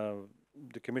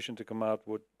the Commission to come out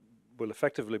what will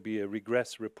effectively be a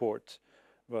regress report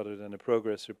rather than a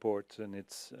progress report in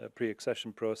its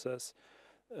pre-accession process,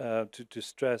 to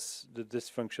stress the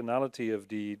dysfunctionality of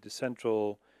the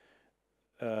central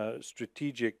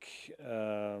strategic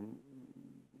and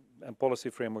policy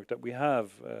framework that we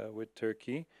have with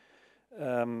Turkey,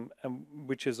 and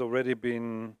which has already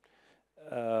been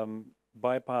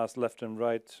bypassed left and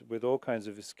right with all kinds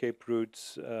of escape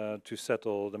routes to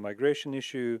settle the migration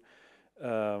issue,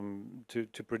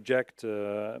 to project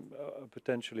a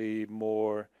potentially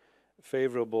more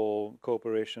favorable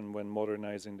cooperation when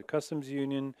modernizing the customs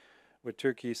union, with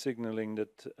Turkey signaling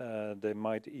that they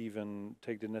might even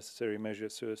take the necessary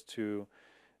measures so as to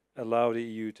allow the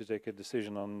EU to take a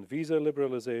decision on visa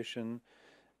liberalization,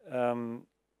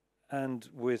 and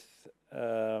with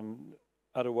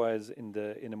otherwise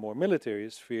in a more military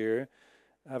sphere,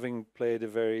 having played a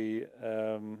very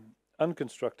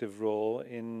unconstructive role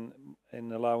in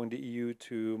allowing the EU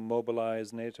to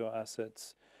mobilize NATO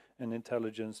assets and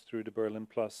intelligence through the Berlin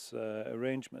Plus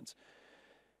arrangements.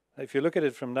 If you look at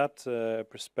it from that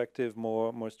perspective,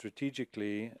 more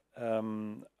strategically,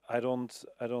 I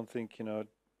don't think, you know,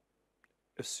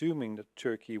 assuming that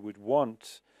Turkey would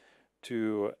want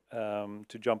to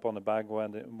jump on the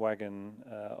bandwagon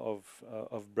of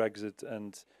Brexit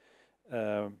and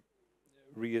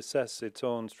reassess its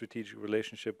own strategic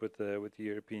relationship with the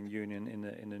European Union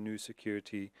in a new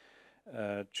security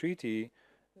treaty,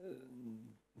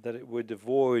 that it would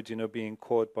avoid, you know, being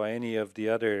caught by any of the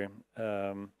other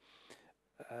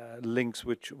links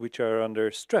which are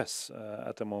under stress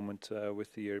at the moment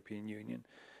with the European Union.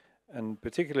 And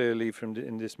particularly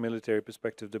in this military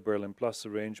perspective, the Berlin Plus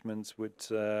arrangements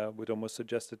would almost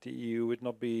suggest that the EU would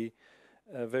not be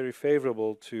very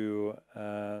favorable to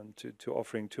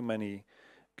offering too many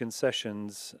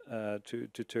concessions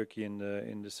to Turkey in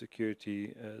the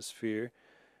security sphere.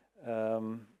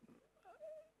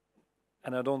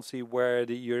 And I don't see where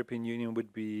the European Union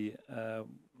would be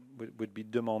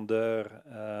demandeur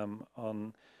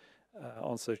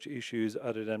on such issues,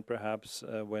 other than perhaps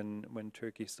when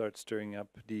Turkey starts stirring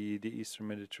up the Eastern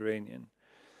Mediterranean.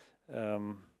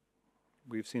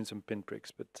 We've seen some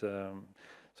pinpricks, but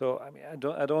so I mean,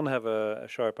 I don't have a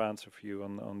sharp answer for you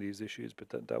on these issues, but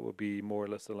that would be more or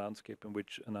less the landscape in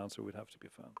which an answer would have to be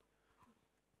found.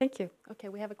 Thank you. Okay,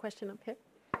 we have a question up here.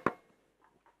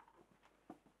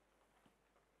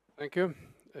 Thank you.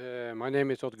 My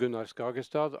name is Odd Gunnar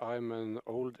Skagestad. I'm an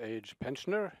old age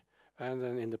pensioner and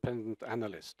an independent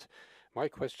analyst. My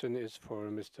question is for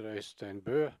Mr. Øystein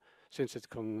Bø, since it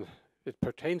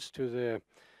pertains to the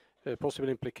possible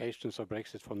implications of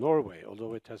Brexit for Norway,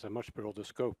 although it has a much broader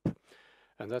scope.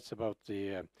 And that's about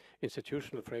the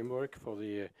institutional framework for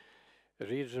the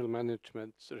regional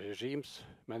management regimes,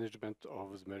 management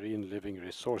of marine living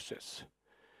resources.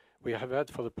 We have had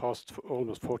for the past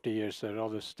almost 40 years a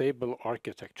rather stable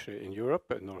architecture in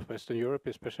Europe, Northwestern Europe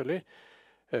especially,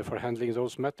 for handling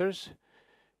those matters.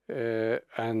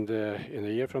 And in a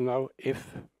year from now,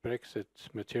 if Brexit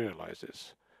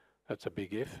materializes, that's a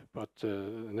big if, but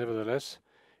nevertheless,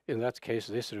 in that case,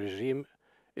 this regime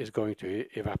is going to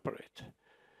evaporate.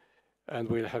 And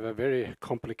we'll have a very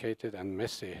complicated and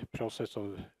messy process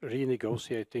of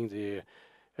renegotiating the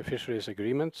fisheries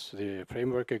agreements, the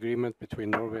framework agreement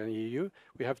between Norway and EU.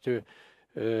 We have to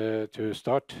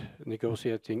start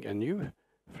negotiating a new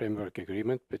framework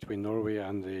agreement between Norway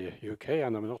and the UK,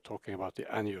 and I'm not talking about the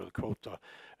annual quota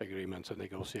agreements and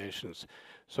negotiations.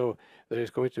 So there is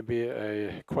going to be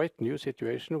a quite new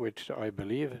situation, which I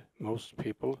believe most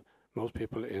people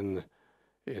in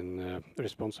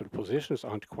responsible positions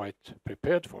aren't quite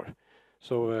prepared for.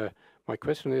 So my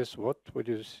question is, what would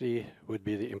you see would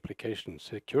be the implications,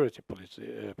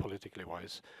 politically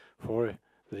wise, for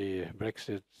the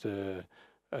Brexit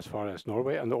as far as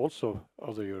Norway and also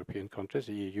other European countries,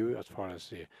 the EU, as far as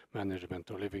the management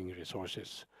of living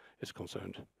resources is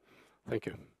concerned? Thank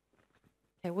you.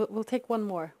 Okay, we'll take one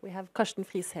more. We have Karsten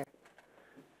Friis here.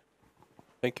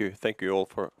 Thank you all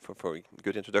for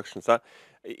good introductions.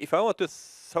 If I want to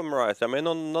summarize, I mean,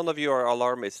 none of you are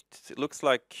alarmists. It looks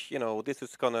like, this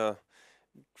is gonna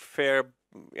fare,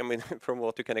 I mean, from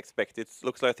what you can expect, it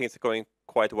looks like things are going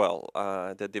quite well.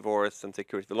 The divorce and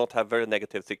security will not have very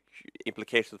negative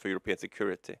implications for European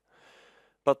security.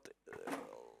 But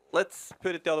let's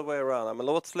put it the other way around. I mean,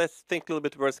 let's think a little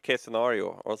bit worst case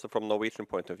scenario, also from Norwegian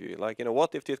point of view. Like,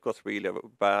 what if this goes really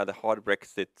bad, a hard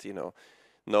Brexit,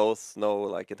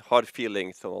 like hard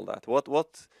feelings and all that?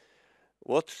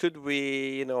 What should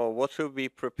we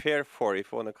prepare for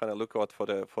if we want to kind of look out for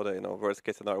the worst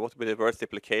case scenario? What would be the worst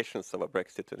implications of a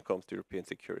Brexit when it comes to European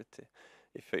security?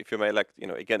 If you may, like,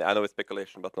 again, I know it's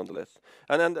speculation, but nonetheless.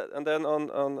 And then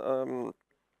on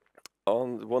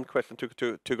one question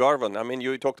to Garvan, I mean,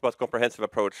 you talked about comprehensive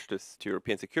approach to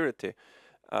European security,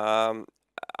 and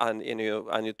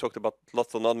you talked about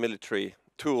lots of non-military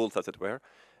tools, as it were.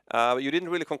 You didn't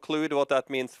really conclude what that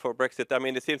means for Brexit. I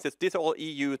mean, it seems these are all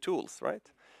EU tools, right?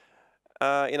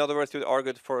 In other words, you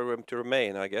argued for them to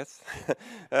remain, I guess.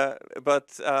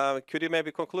 But could you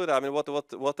maybe conclude? I mean, what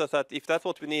does that? If that's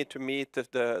what we need to meet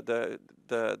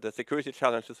the security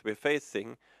challenges we're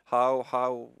facing, how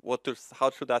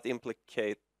should that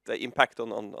impact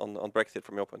on Brexit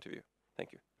from your point of view?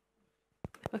 Thank you.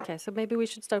 Okay, so maybe we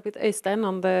should start with Øystein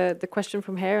on the question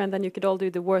from here, and then you could all do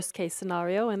the worst case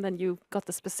scenario, and then you got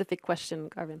the specific question,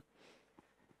 Garvan.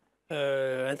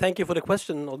 And thank you for the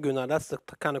question, Gunnar. That's the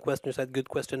kind of question you said. Good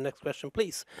question. Next question,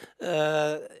 please.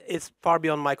 It's far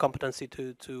beyond my competency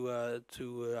to.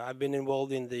 I've been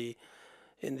involved in the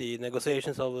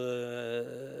negotiations of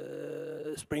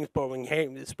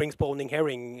spring-spawning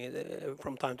herring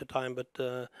from time to time,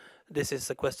 but this is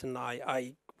a question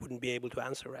I wouldn't be able to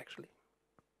answer actually.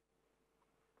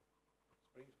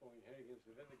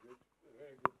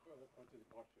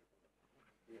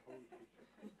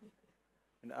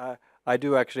 And I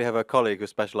do actually have a colleague who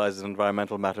specializes in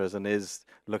environmental matters and is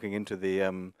looking into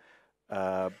the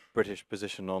British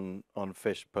position on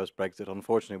fish post-Brexit.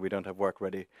 Unfortunately, we don't have work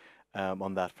ready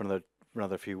on that for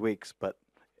another few weeks, but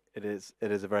it is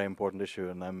a very important issue,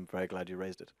 and I'm very glad you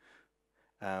raised it.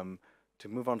 To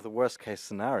move on to the worst-case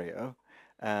scenario,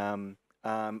 I'm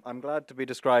glad to be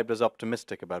described as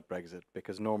optimistic about Brexit,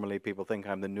 because normally people think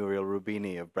I'm the Nouriel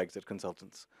Roubini of Brexit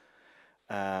consultants,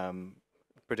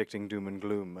 predicting doom and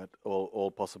gloom at all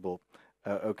possible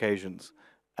occasions.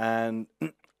 And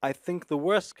I think the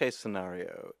worst-case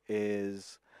scenario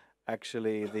is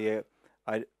actually the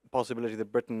possibility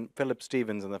that Philip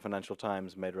Stevens in the Financial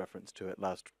Times made reference to it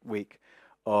last week,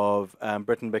 of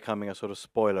Britain becoming a sort of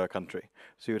spoiler country.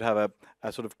 So you'd have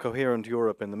a sort of coherent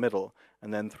Europe in the middle,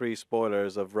 and then three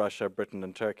spoilers of Russia, Britain,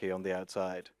 and Turkey on the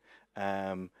outside,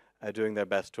 doing their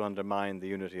best to undermine the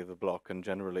unity of the bloc and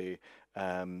generally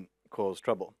cause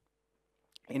trouble.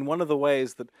 In one of the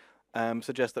ways that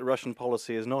suggests that Russian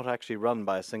policy is not actually run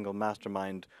by a single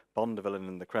mastermind Bond villain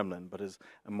in the Kremlin, but is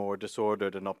a more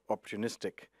disordered and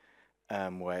opportunistic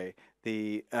way.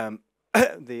 The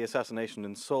the assassination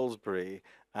in Salisbury,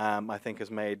 I think,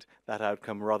 has made that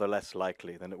outcome rather less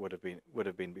likely than it would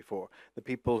have been before. The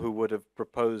people who would have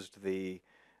proposed the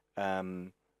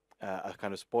a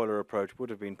kind of spoiler approach would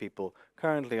have been people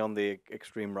currently on the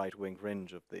extreme right-wing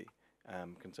fringe of the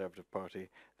Conservative Party.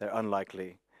 They're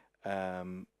unlikely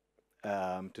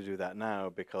to do that now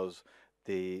because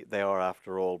they are,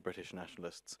 after all, British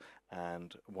nationalists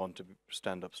and want to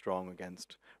stand up strong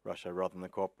against Russia rather than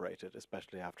cooperate it,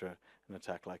 especially after an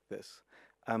attack like this.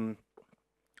 On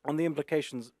the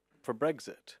implications for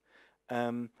Brexit,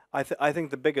 I think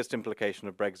the biggest implication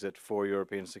of Brexit for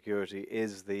European security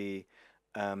is the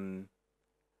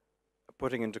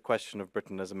putting into question of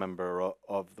Britain as a member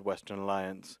of the Western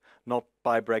Alliance, not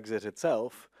by Brexit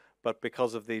itself, but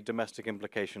because of the domestic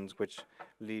implications which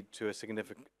lead to a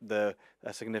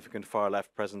significant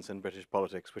far-left presence in British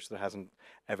politics, which there hasn't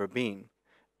ever been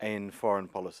in foreign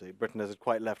policy. Britain has a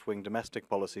quite left-wing domestic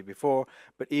policy before,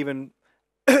 but even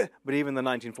the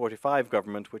 1945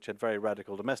 government, which had very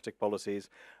radical domestic policies,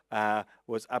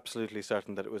 was absolutely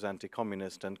certain that it was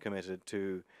anti-communist and committed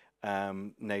to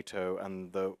NATO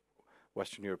and the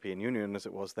Western European Union, as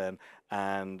it was then,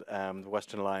 and the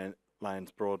Western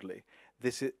Alliance broadly.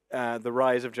 This is, the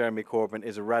rise of Jeremy Corbyn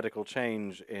is a radical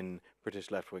change in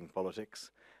British left-wing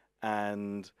politics,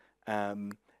 and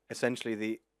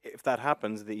essentially, if that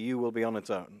happens, the EU will be on its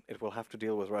own. It will have to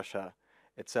deal with Russia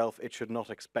itself. It should not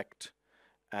expect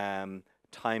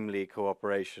timely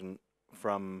cooperation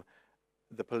from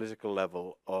the political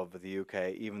level of the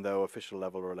UK, even though official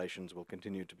level relations will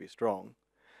continue to be strong.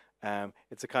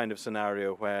 It's a kind of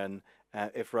scenario when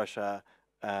if Russia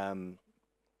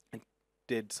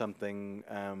did something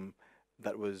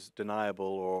that was deniable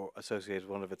or associated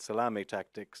with one of its salami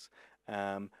tactics,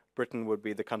 Britain would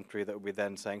be the country that would be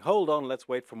then saying, hold on, let's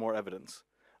wait for more evidence,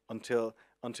 until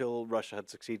Russia had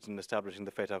succeeded in establishing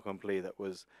the fait accompli that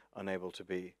was unable to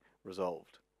be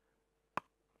resolved.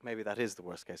 Maybe that is the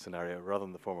worst case scenario rather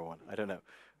than the former one. I don't know.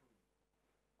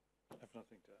 I have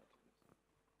nothing to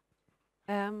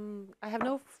add. I have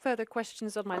no further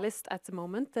questions on my list at the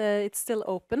moment. It's still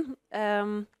open.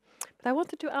 But I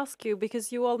wanted to ask you,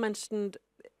 because you all mentioned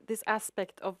this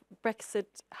aspect of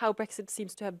Brexit, how Brexit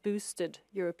seems to have boosted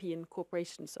European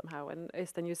cooperation somehow. And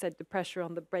Øystein, you said the pressure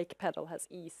on the brake pedal has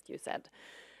eased, you said.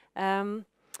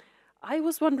 I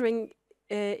was wondering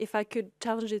if I could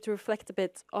challenge you to reflect a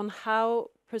bit on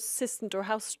how persistent or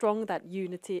how strong that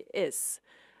unity is.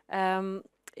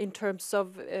 In terms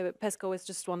of, PESCO is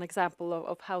just one example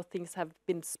of how things have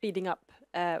been speeding up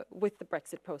with the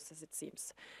Brexit process, it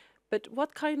seems. But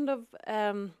what kind of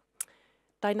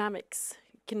dynamics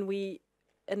can we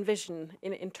envision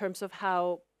in terms of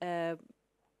how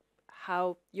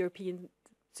European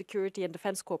security and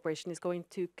defence cooperation is going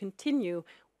to continue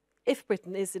if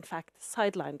Britain is in fact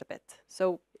sidelined a bit?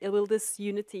 So will this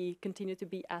unity continue to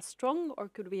be as strong, or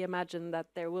could we imagine that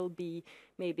there will be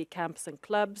maybe camps and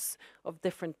clubs of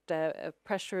different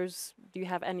pressures? Do you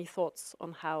have any thoughts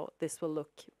on how this will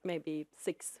look maybe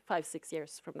 5, 6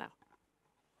 years from now?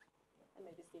 And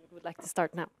maybe Stephen would like to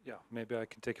start now. Yeah, maybe I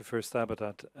can take a first stab at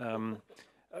that.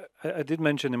 I did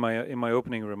mention in my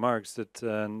opening remarks that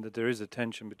there is a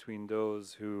tension between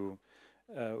those who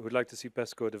would like to see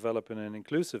PESCO develop in an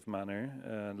inclusive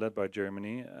manner, led by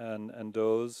Germany, and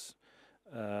those,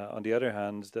 on the other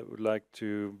hand, that would like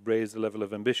to raise the level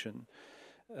of ambition,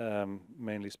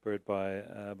 mainly spurred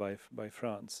by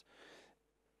France.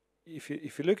 If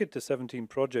you look at the 17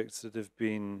 projects that have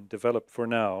been developed for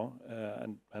now,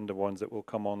 and the ones that will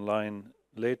come online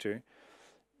later,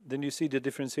 then you see the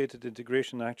differentiated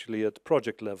integration actually at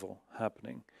project level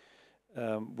happening,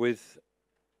 with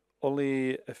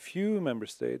only a few member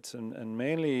states, and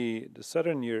mainly the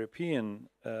southern European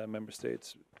member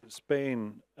states,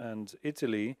 Spain and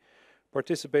Italy,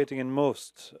 participating in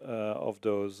most of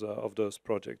those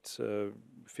projects,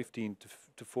 15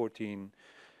 to 14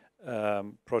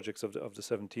 projects of the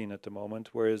 17 at the moment.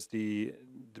 Whereas the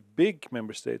big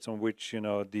member states on which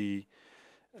the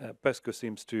PESCO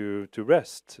seems to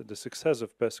rest, the success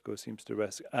of PESCO seems to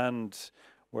rest, and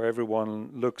where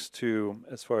everyone looks to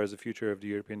as far as the future of the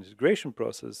European integration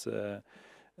process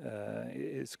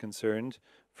is concerned,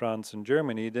 France and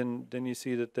Germany, then you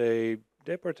see that they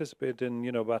participate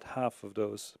in about half of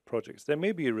those projects. There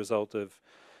may be a result of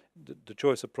the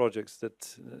choice of projects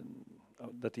that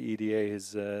the EDA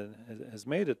has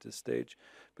made at this stage,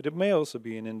 but it may also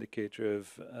be an indicator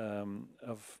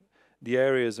of the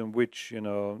areas in which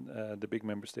the big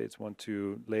member states want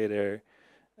to lay their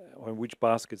or in which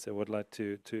baskets they would like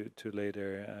to lay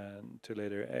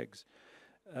their eggs.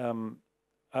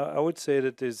 I would say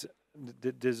that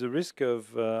there's a risk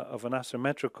of an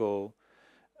asymmetrical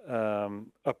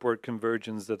upward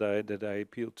convergence that I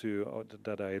appealed to, or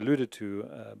that I alluded to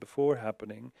before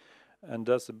happening, and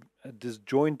thus a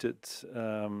disjointed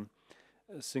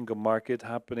single market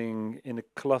happening in a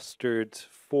clustered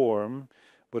form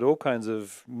with all kinds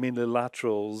of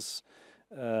minilaterals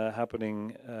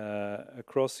happening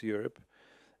across Europe,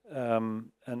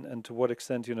 and to what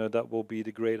extent, you know, that will be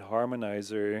the great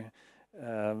harmonizer,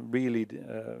 really,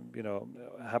 you know,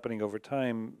 happening over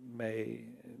time may,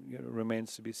 you know,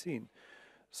 remains to be seen.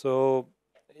 So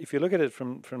if you look at it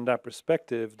from that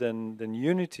perspective, then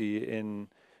unity in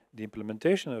the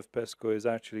implementation of PESCO is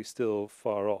actually still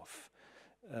far off,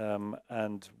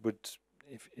 and would,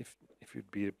 if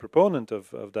you'd be a proponent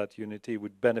of that unity,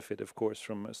 would benefit, of course,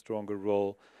 from a stronger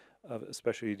role of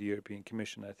especially the European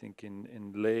Commission, I think,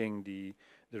 in laying the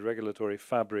regulatory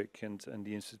fabric and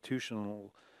the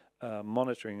institutional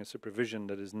monitoring and supervision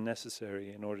that is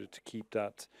necessary in order to keep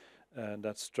that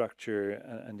structure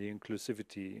and the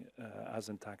inclusivity as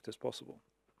intact as possible.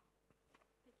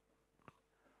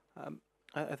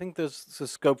 I think there's a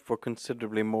scope for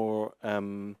considerably more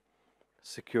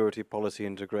security policy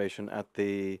integration at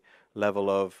the level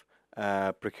of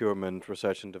procurement,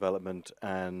 research and development,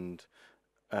 and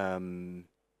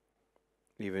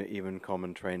even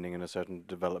common training and a certain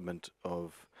development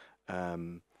of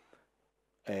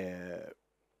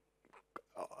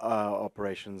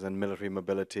operations and military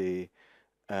mobility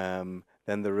than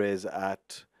there is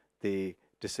at the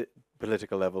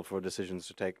political level for decisions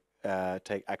to take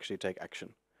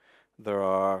action.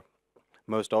 There's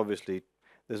most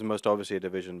obviously a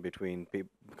division between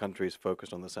countries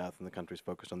focused on the south and the countries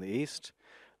focused on the east.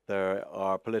 There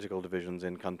are political divisions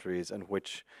in countries and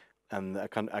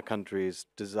a country's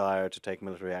desire to take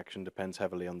military action depends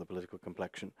heavily on the political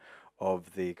complexion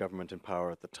of the government in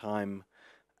power at the time.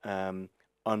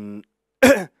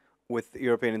 With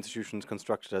European institutions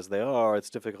constructed as they are, it's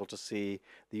difficult to see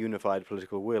the unified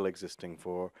political will existing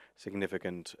for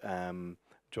significant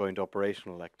joint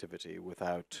operational activity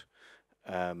without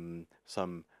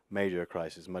some major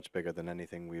crisis, much bigger than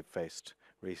anything we've faced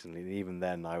recently. And even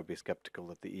then, I would be skeptical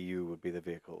that the EU would be the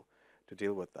vehicle to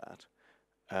deal with that.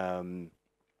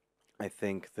 I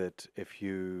think that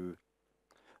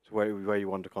where you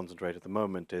want to concentrate at the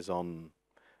moment is on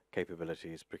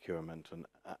capabilities, procurement,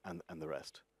 and the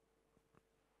rest.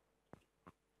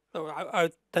 No,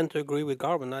 I tend to agree with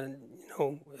Garvan. And, you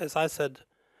know, as I said,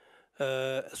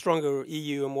 a stronger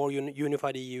EU, a more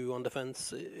unified EU on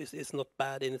defense is not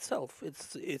bad in itself.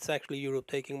 It's actually Europe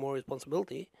taking more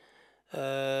responsibility.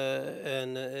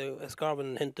 And as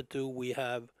Garvan hinted to, we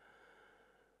have,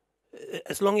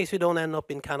 as long as you don't end up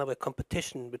in kind of a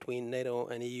competition between NATO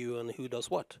and EU and who does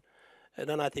what,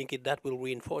 then I think that will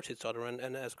reinforce each other.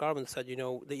 And as Garvan said, you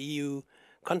know, the EU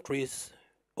countries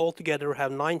altogether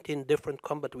have 19 different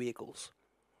combat vehicles.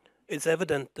 It's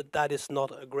evident that that is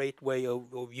not a great way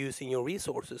of using your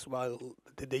resources, while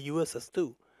the US has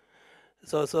too.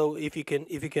 So if you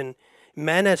can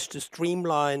manage to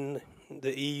streamline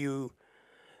the EU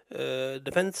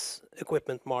defense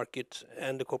equipment market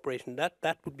and the cooperation,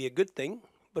 that would be a good thing.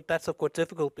 But that's of course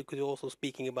difficult because you're also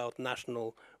speaking about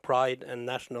national pride and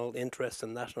national interests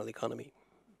and national economy.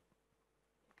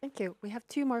 Thank you. We have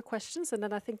 2 more questions, and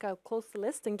then I think I'll close the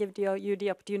list and give you the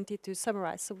opportunity to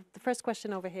summarize. So the first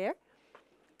question over here.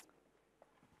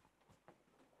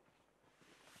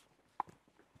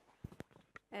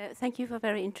 Thank you for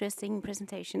very interesting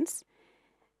presentations.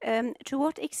 To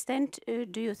what extent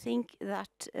do you think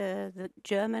that the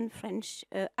German-French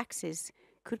axis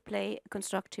could play a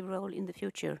constructive role in the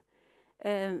future?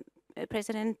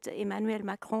 President Emmanuel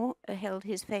Macron held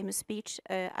his famous speech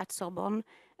at Sorbonne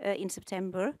in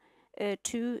September,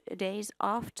 2 days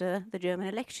after the German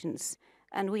elections.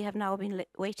 And we have now been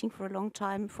waiting for a long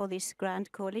time for this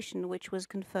grand coalition, which was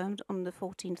confirmed on the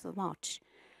 14th of March.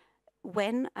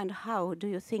 When and how do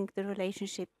you think the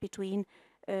relationship between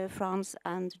France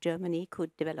and Germany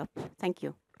could develop? Thank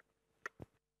you.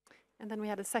 And then we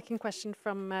had a second question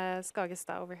from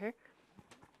Skagestad over here.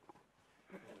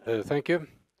 Thank you.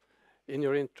 In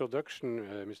your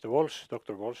introduction, Mr. Walshe,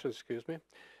 Dr. Walshe, excuse me,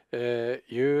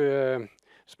 you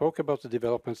spoke about the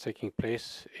developments taking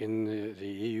place in the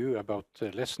EU about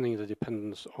lessening the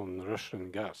dependence on Russian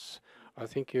gas. I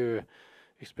think you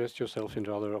expressed yourself in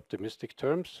rather optimistic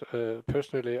terms.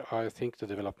 Personally, I think the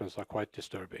developments are quite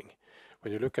disturbing.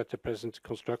 When you look at the present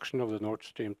construction of the Nord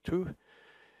Stream 2,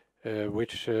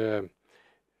 which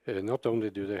not only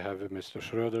do they have Mr.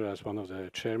 Schröder as one of the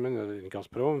chairmen in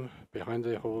Gazprom behind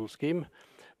the whole scheme,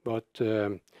 but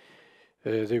the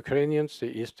Ukrainians,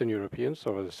 the Eastern Europeans,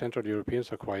 or the Central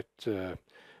Europeans are quite,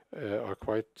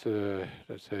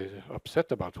 let's say,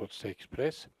 upset about what takes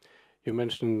place. You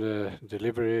mentioned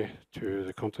delivery to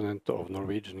the continent of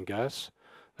Norwegian gas.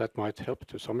 That might help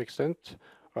to some extent.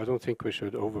 I don't think we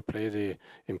should overplay the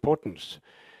importance.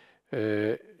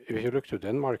 If you look to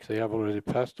Denmark, they have already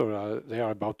passed, or they are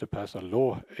about to pass a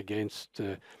law against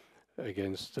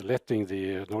against letting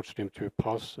the Nord Stream 2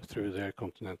 pass through their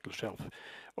continental shelf.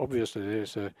 Obviously, there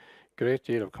is a great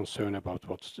deal of concern about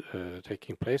what's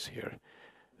taking place here.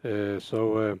 I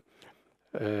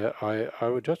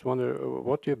would just wonder,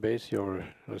 what do you base your,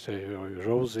 let's say, your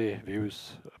rosy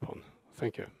views upon?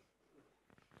 Thank you.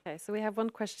 Okay, so we have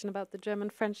one question about the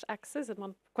German-French axis and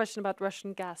one question about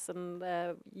Russian gas, and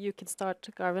you can start,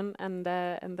 Garvan, and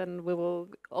then we will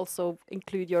also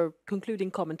include your concluding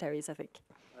commentaries, I think.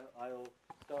 I'll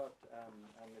start,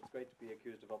 and it's great to be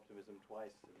accused of optimism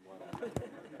twice in one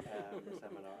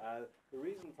seminar. The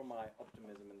reason for my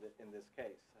optimism in this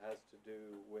case has to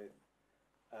do with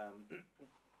the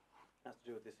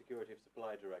Security of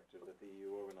Supply Directive that the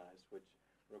EU organised, which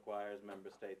requires member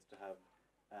states to have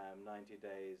 90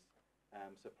 days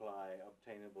supply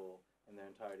obtainable in their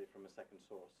entirety from a second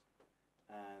source.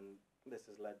 And this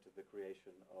has led to the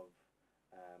creation of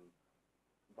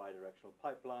bidirectional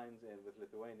pipelines. With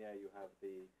Lithuania, you have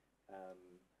the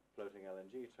floating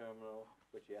LNG terminal,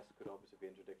 which, yes, could obviously be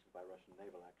interdicted by Russian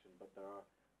naval action, but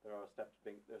there are steps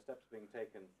being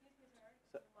taken.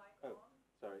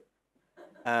 Sorry.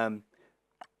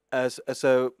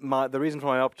 The reason for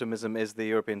my optimism is the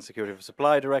European Security of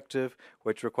Supply Directive,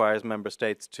 which requires member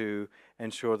states to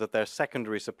ensure that their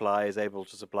secondary supply is able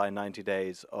to supply 90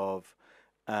 days of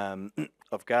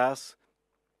gas.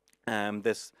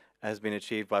 This has been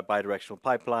achieved by bidirectional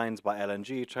pipelines, by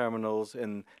LNG terminals,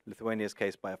 in Lithuania's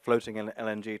case by a floating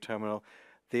LNG terminal.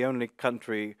 The only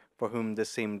country for whom this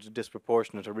seemed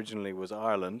disproportionate originally was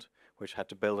Ireland, which had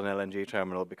to build an LNG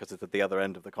terminal because it's at the other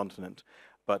end of the continent,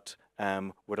 but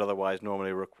would otherwise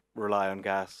normally rely on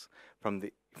gas from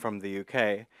the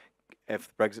UK. If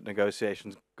the Brexit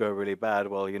negotiations go really bad,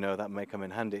 well, you know, that may come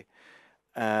in handy.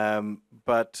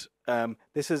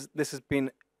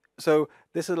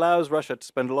 This allows Russia to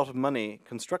spend a lot of money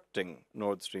constructing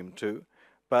Nord Stream 2,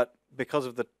 but because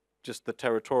of the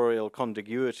territorial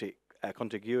contiguity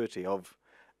of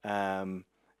the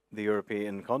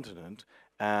European continent,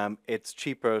 it's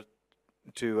cheaper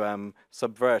to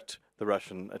subvert the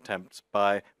Russian attempts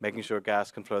by making sure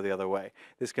gas can flow the other way.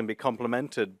 This can be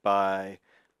complemented by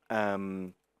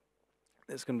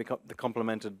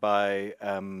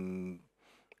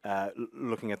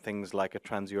looking at things like a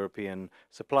trans-European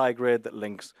supply grid that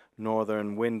links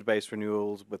northern wind-based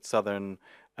renewables with southern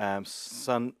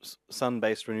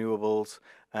sun-based renewables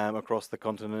across the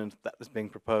continent. That is being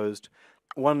proposed.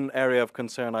 One area of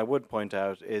concern I would point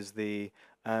out is the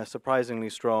surprisingly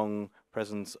strong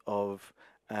presence of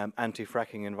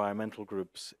anti-fracking environmental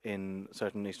groups in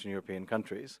certain Eastern European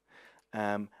countries.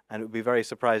 And it would be very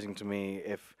surprising to me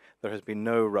if there has been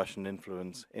no Russian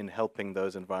influence in helping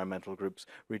those environmental groups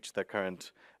reach their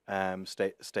current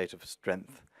state of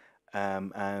strength. I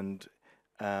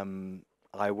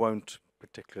won't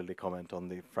particularly comment on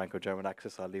the Franco-German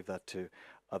axis. I'll leave that to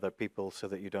other people so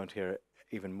that you don't hear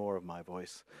even more of my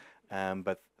voice.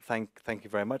 But thank you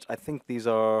very much. I think these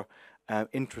are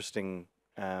interesting,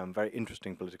 very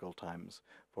interesting political times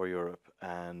for Europe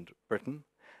and Britain.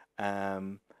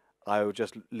 I would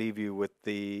just leave you with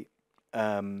the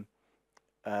thought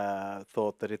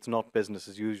that it's not business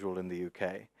as usual in the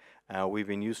UK. We've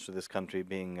been used to this country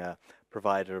being a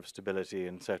provider of stability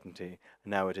and certainty.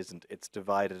 Now it isn't. It's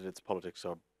divided. Its politics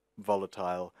are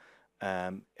volatile.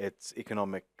 Its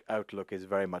economic outlook is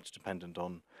very much dependent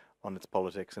on its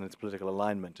politics, and its political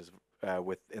alignment is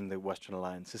within the Western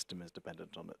Alliance system is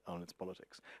dependent on its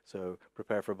politics. So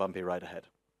prepare for a bumpy ride ahead.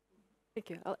 Thank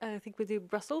you. I think we do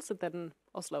Brussels and then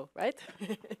Oslo, right?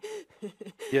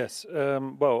 Yes.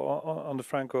 Well, on the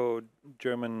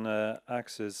Franco-German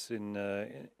axis in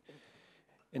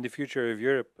the future of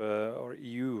Europe or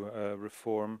EU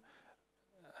reform,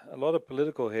 a lot of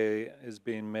political hay is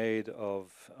being made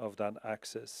of that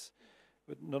axis.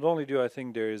 But not only do I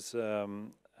think there's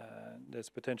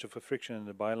potential for friction in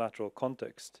the bilateral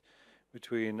context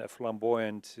between a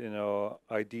flamboyant,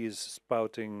 ideas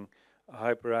spouting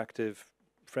hyperactive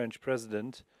French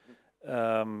president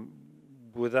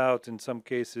without, in some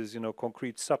cases,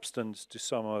 concrete substance to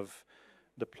some of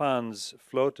the plans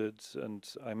floated. And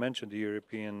I mentioned the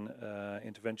European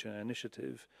Intervention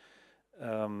Initiative,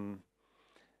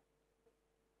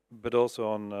 but also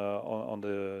on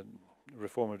the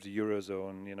reform of the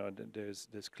Eurozone.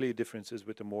 There's clear differences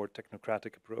with the more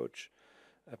technocratic approach,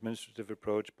 administrative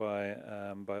approach by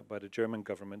the German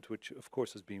government, which of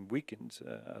course has been weakened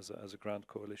as a grand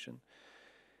coalition.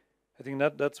 I think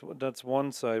that's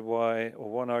one side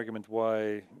one argument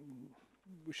why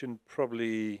we shouldn't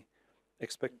probably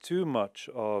expect too much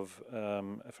of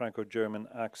a Franco-German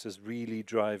axis really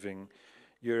driving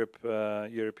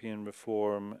European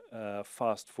reform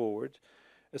fast forward.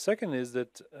 A second is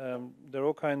that there are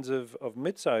all kinds of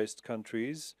mid-sized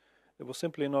countries that will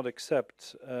simply not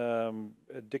accept a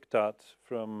diktat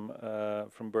from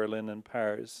Berlin and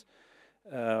Paris,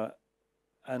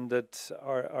 and that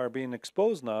are being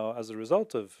exposed now as a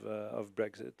result of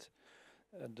Brexit.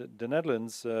 The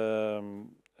Netherlands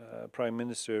Prime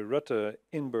Minister Rutte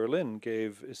in Berlin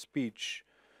gave a speech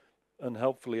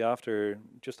unhelpfully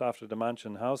just after the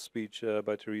Mansion House speech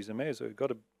by Theresa May, so it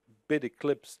got a bit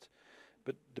eclipsed.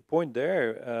 But the point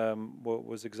there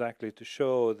was exactly to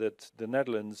show that the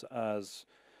Netherlands, as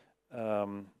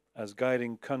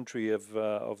guiding country of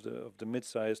the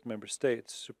mid-sized member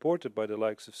states, supported by the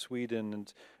likes of Sweden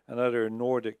and other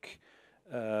Nordic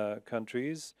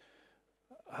countries,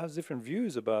 has different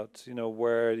views about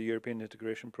where the European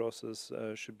integration process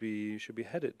should be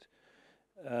headed,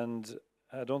 and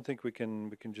I don't think we can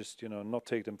just not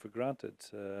take them for granted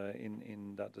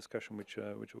in that discussion which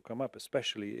will come up,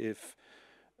 especially if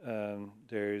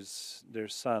there's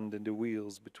sand in the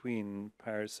wheels between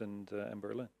Paris and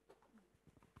Berlin.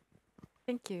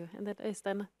 Thank you, and then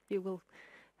Øystein, you will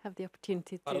have the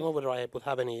opportunity to. I don't know whether I would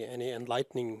have any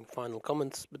enlightening final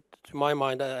comments, but to my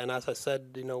mind, and as I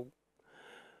said,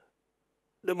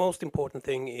 the most important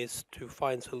thing is to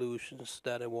find solutions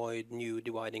that avoid new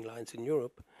dividing lines in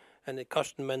Europe. And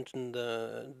Karsten mentioned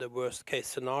the worst case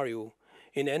scenario.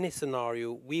 In any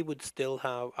scenario, we would still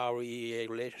have our EEA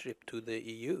relationship to the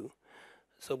EU.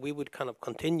 So we would kind of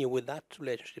continue with that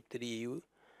relationship to the EU.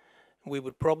 We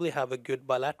would probably have a good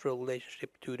bilateral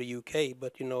relationship to the UK,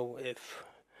 but if,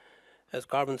 as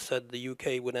Garvan said, the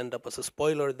UK would end up as a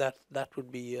spoiler, that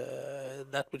would be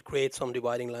that would create some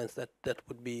dividing lines that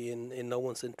would be in no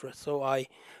one's interest. So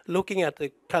looking at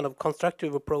the kind of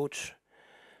constructive approach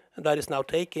that is now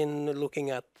taken, looking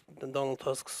at Donald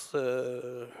Tusk's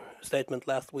statement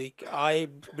last week, I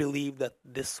believe that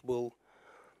this will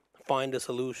find a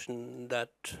solution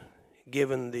that,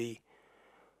 given the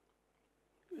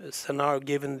scenario,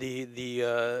 given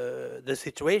the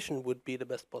situation, would be the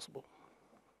best possible.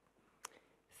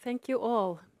 Thank you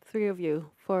all, three of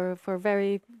you, for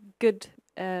very good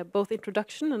both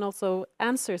introduction and also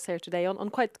answers here today on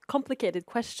quite complicated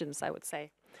questions, I would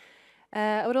say.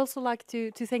 I would also like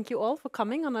to thank you all for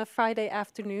coming on a Friday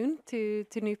afternoon to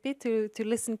NUPI to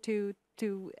listen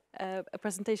to a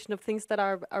presentation of things that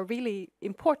are really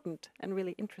important and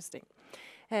really interesting.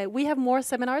 We have more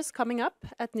seminars coming up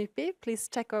at NUPI. Please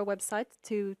check our website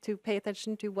to pay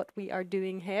attention to what we are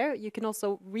doing here. You can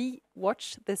also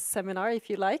re-watch this seminar if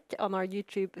you like on our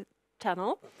YouTube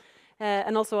channel.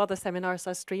 And also other seminars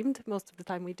are streamed most of the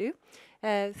time we do.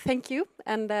 Thank you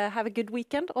and have a good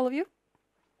weekend, all of you.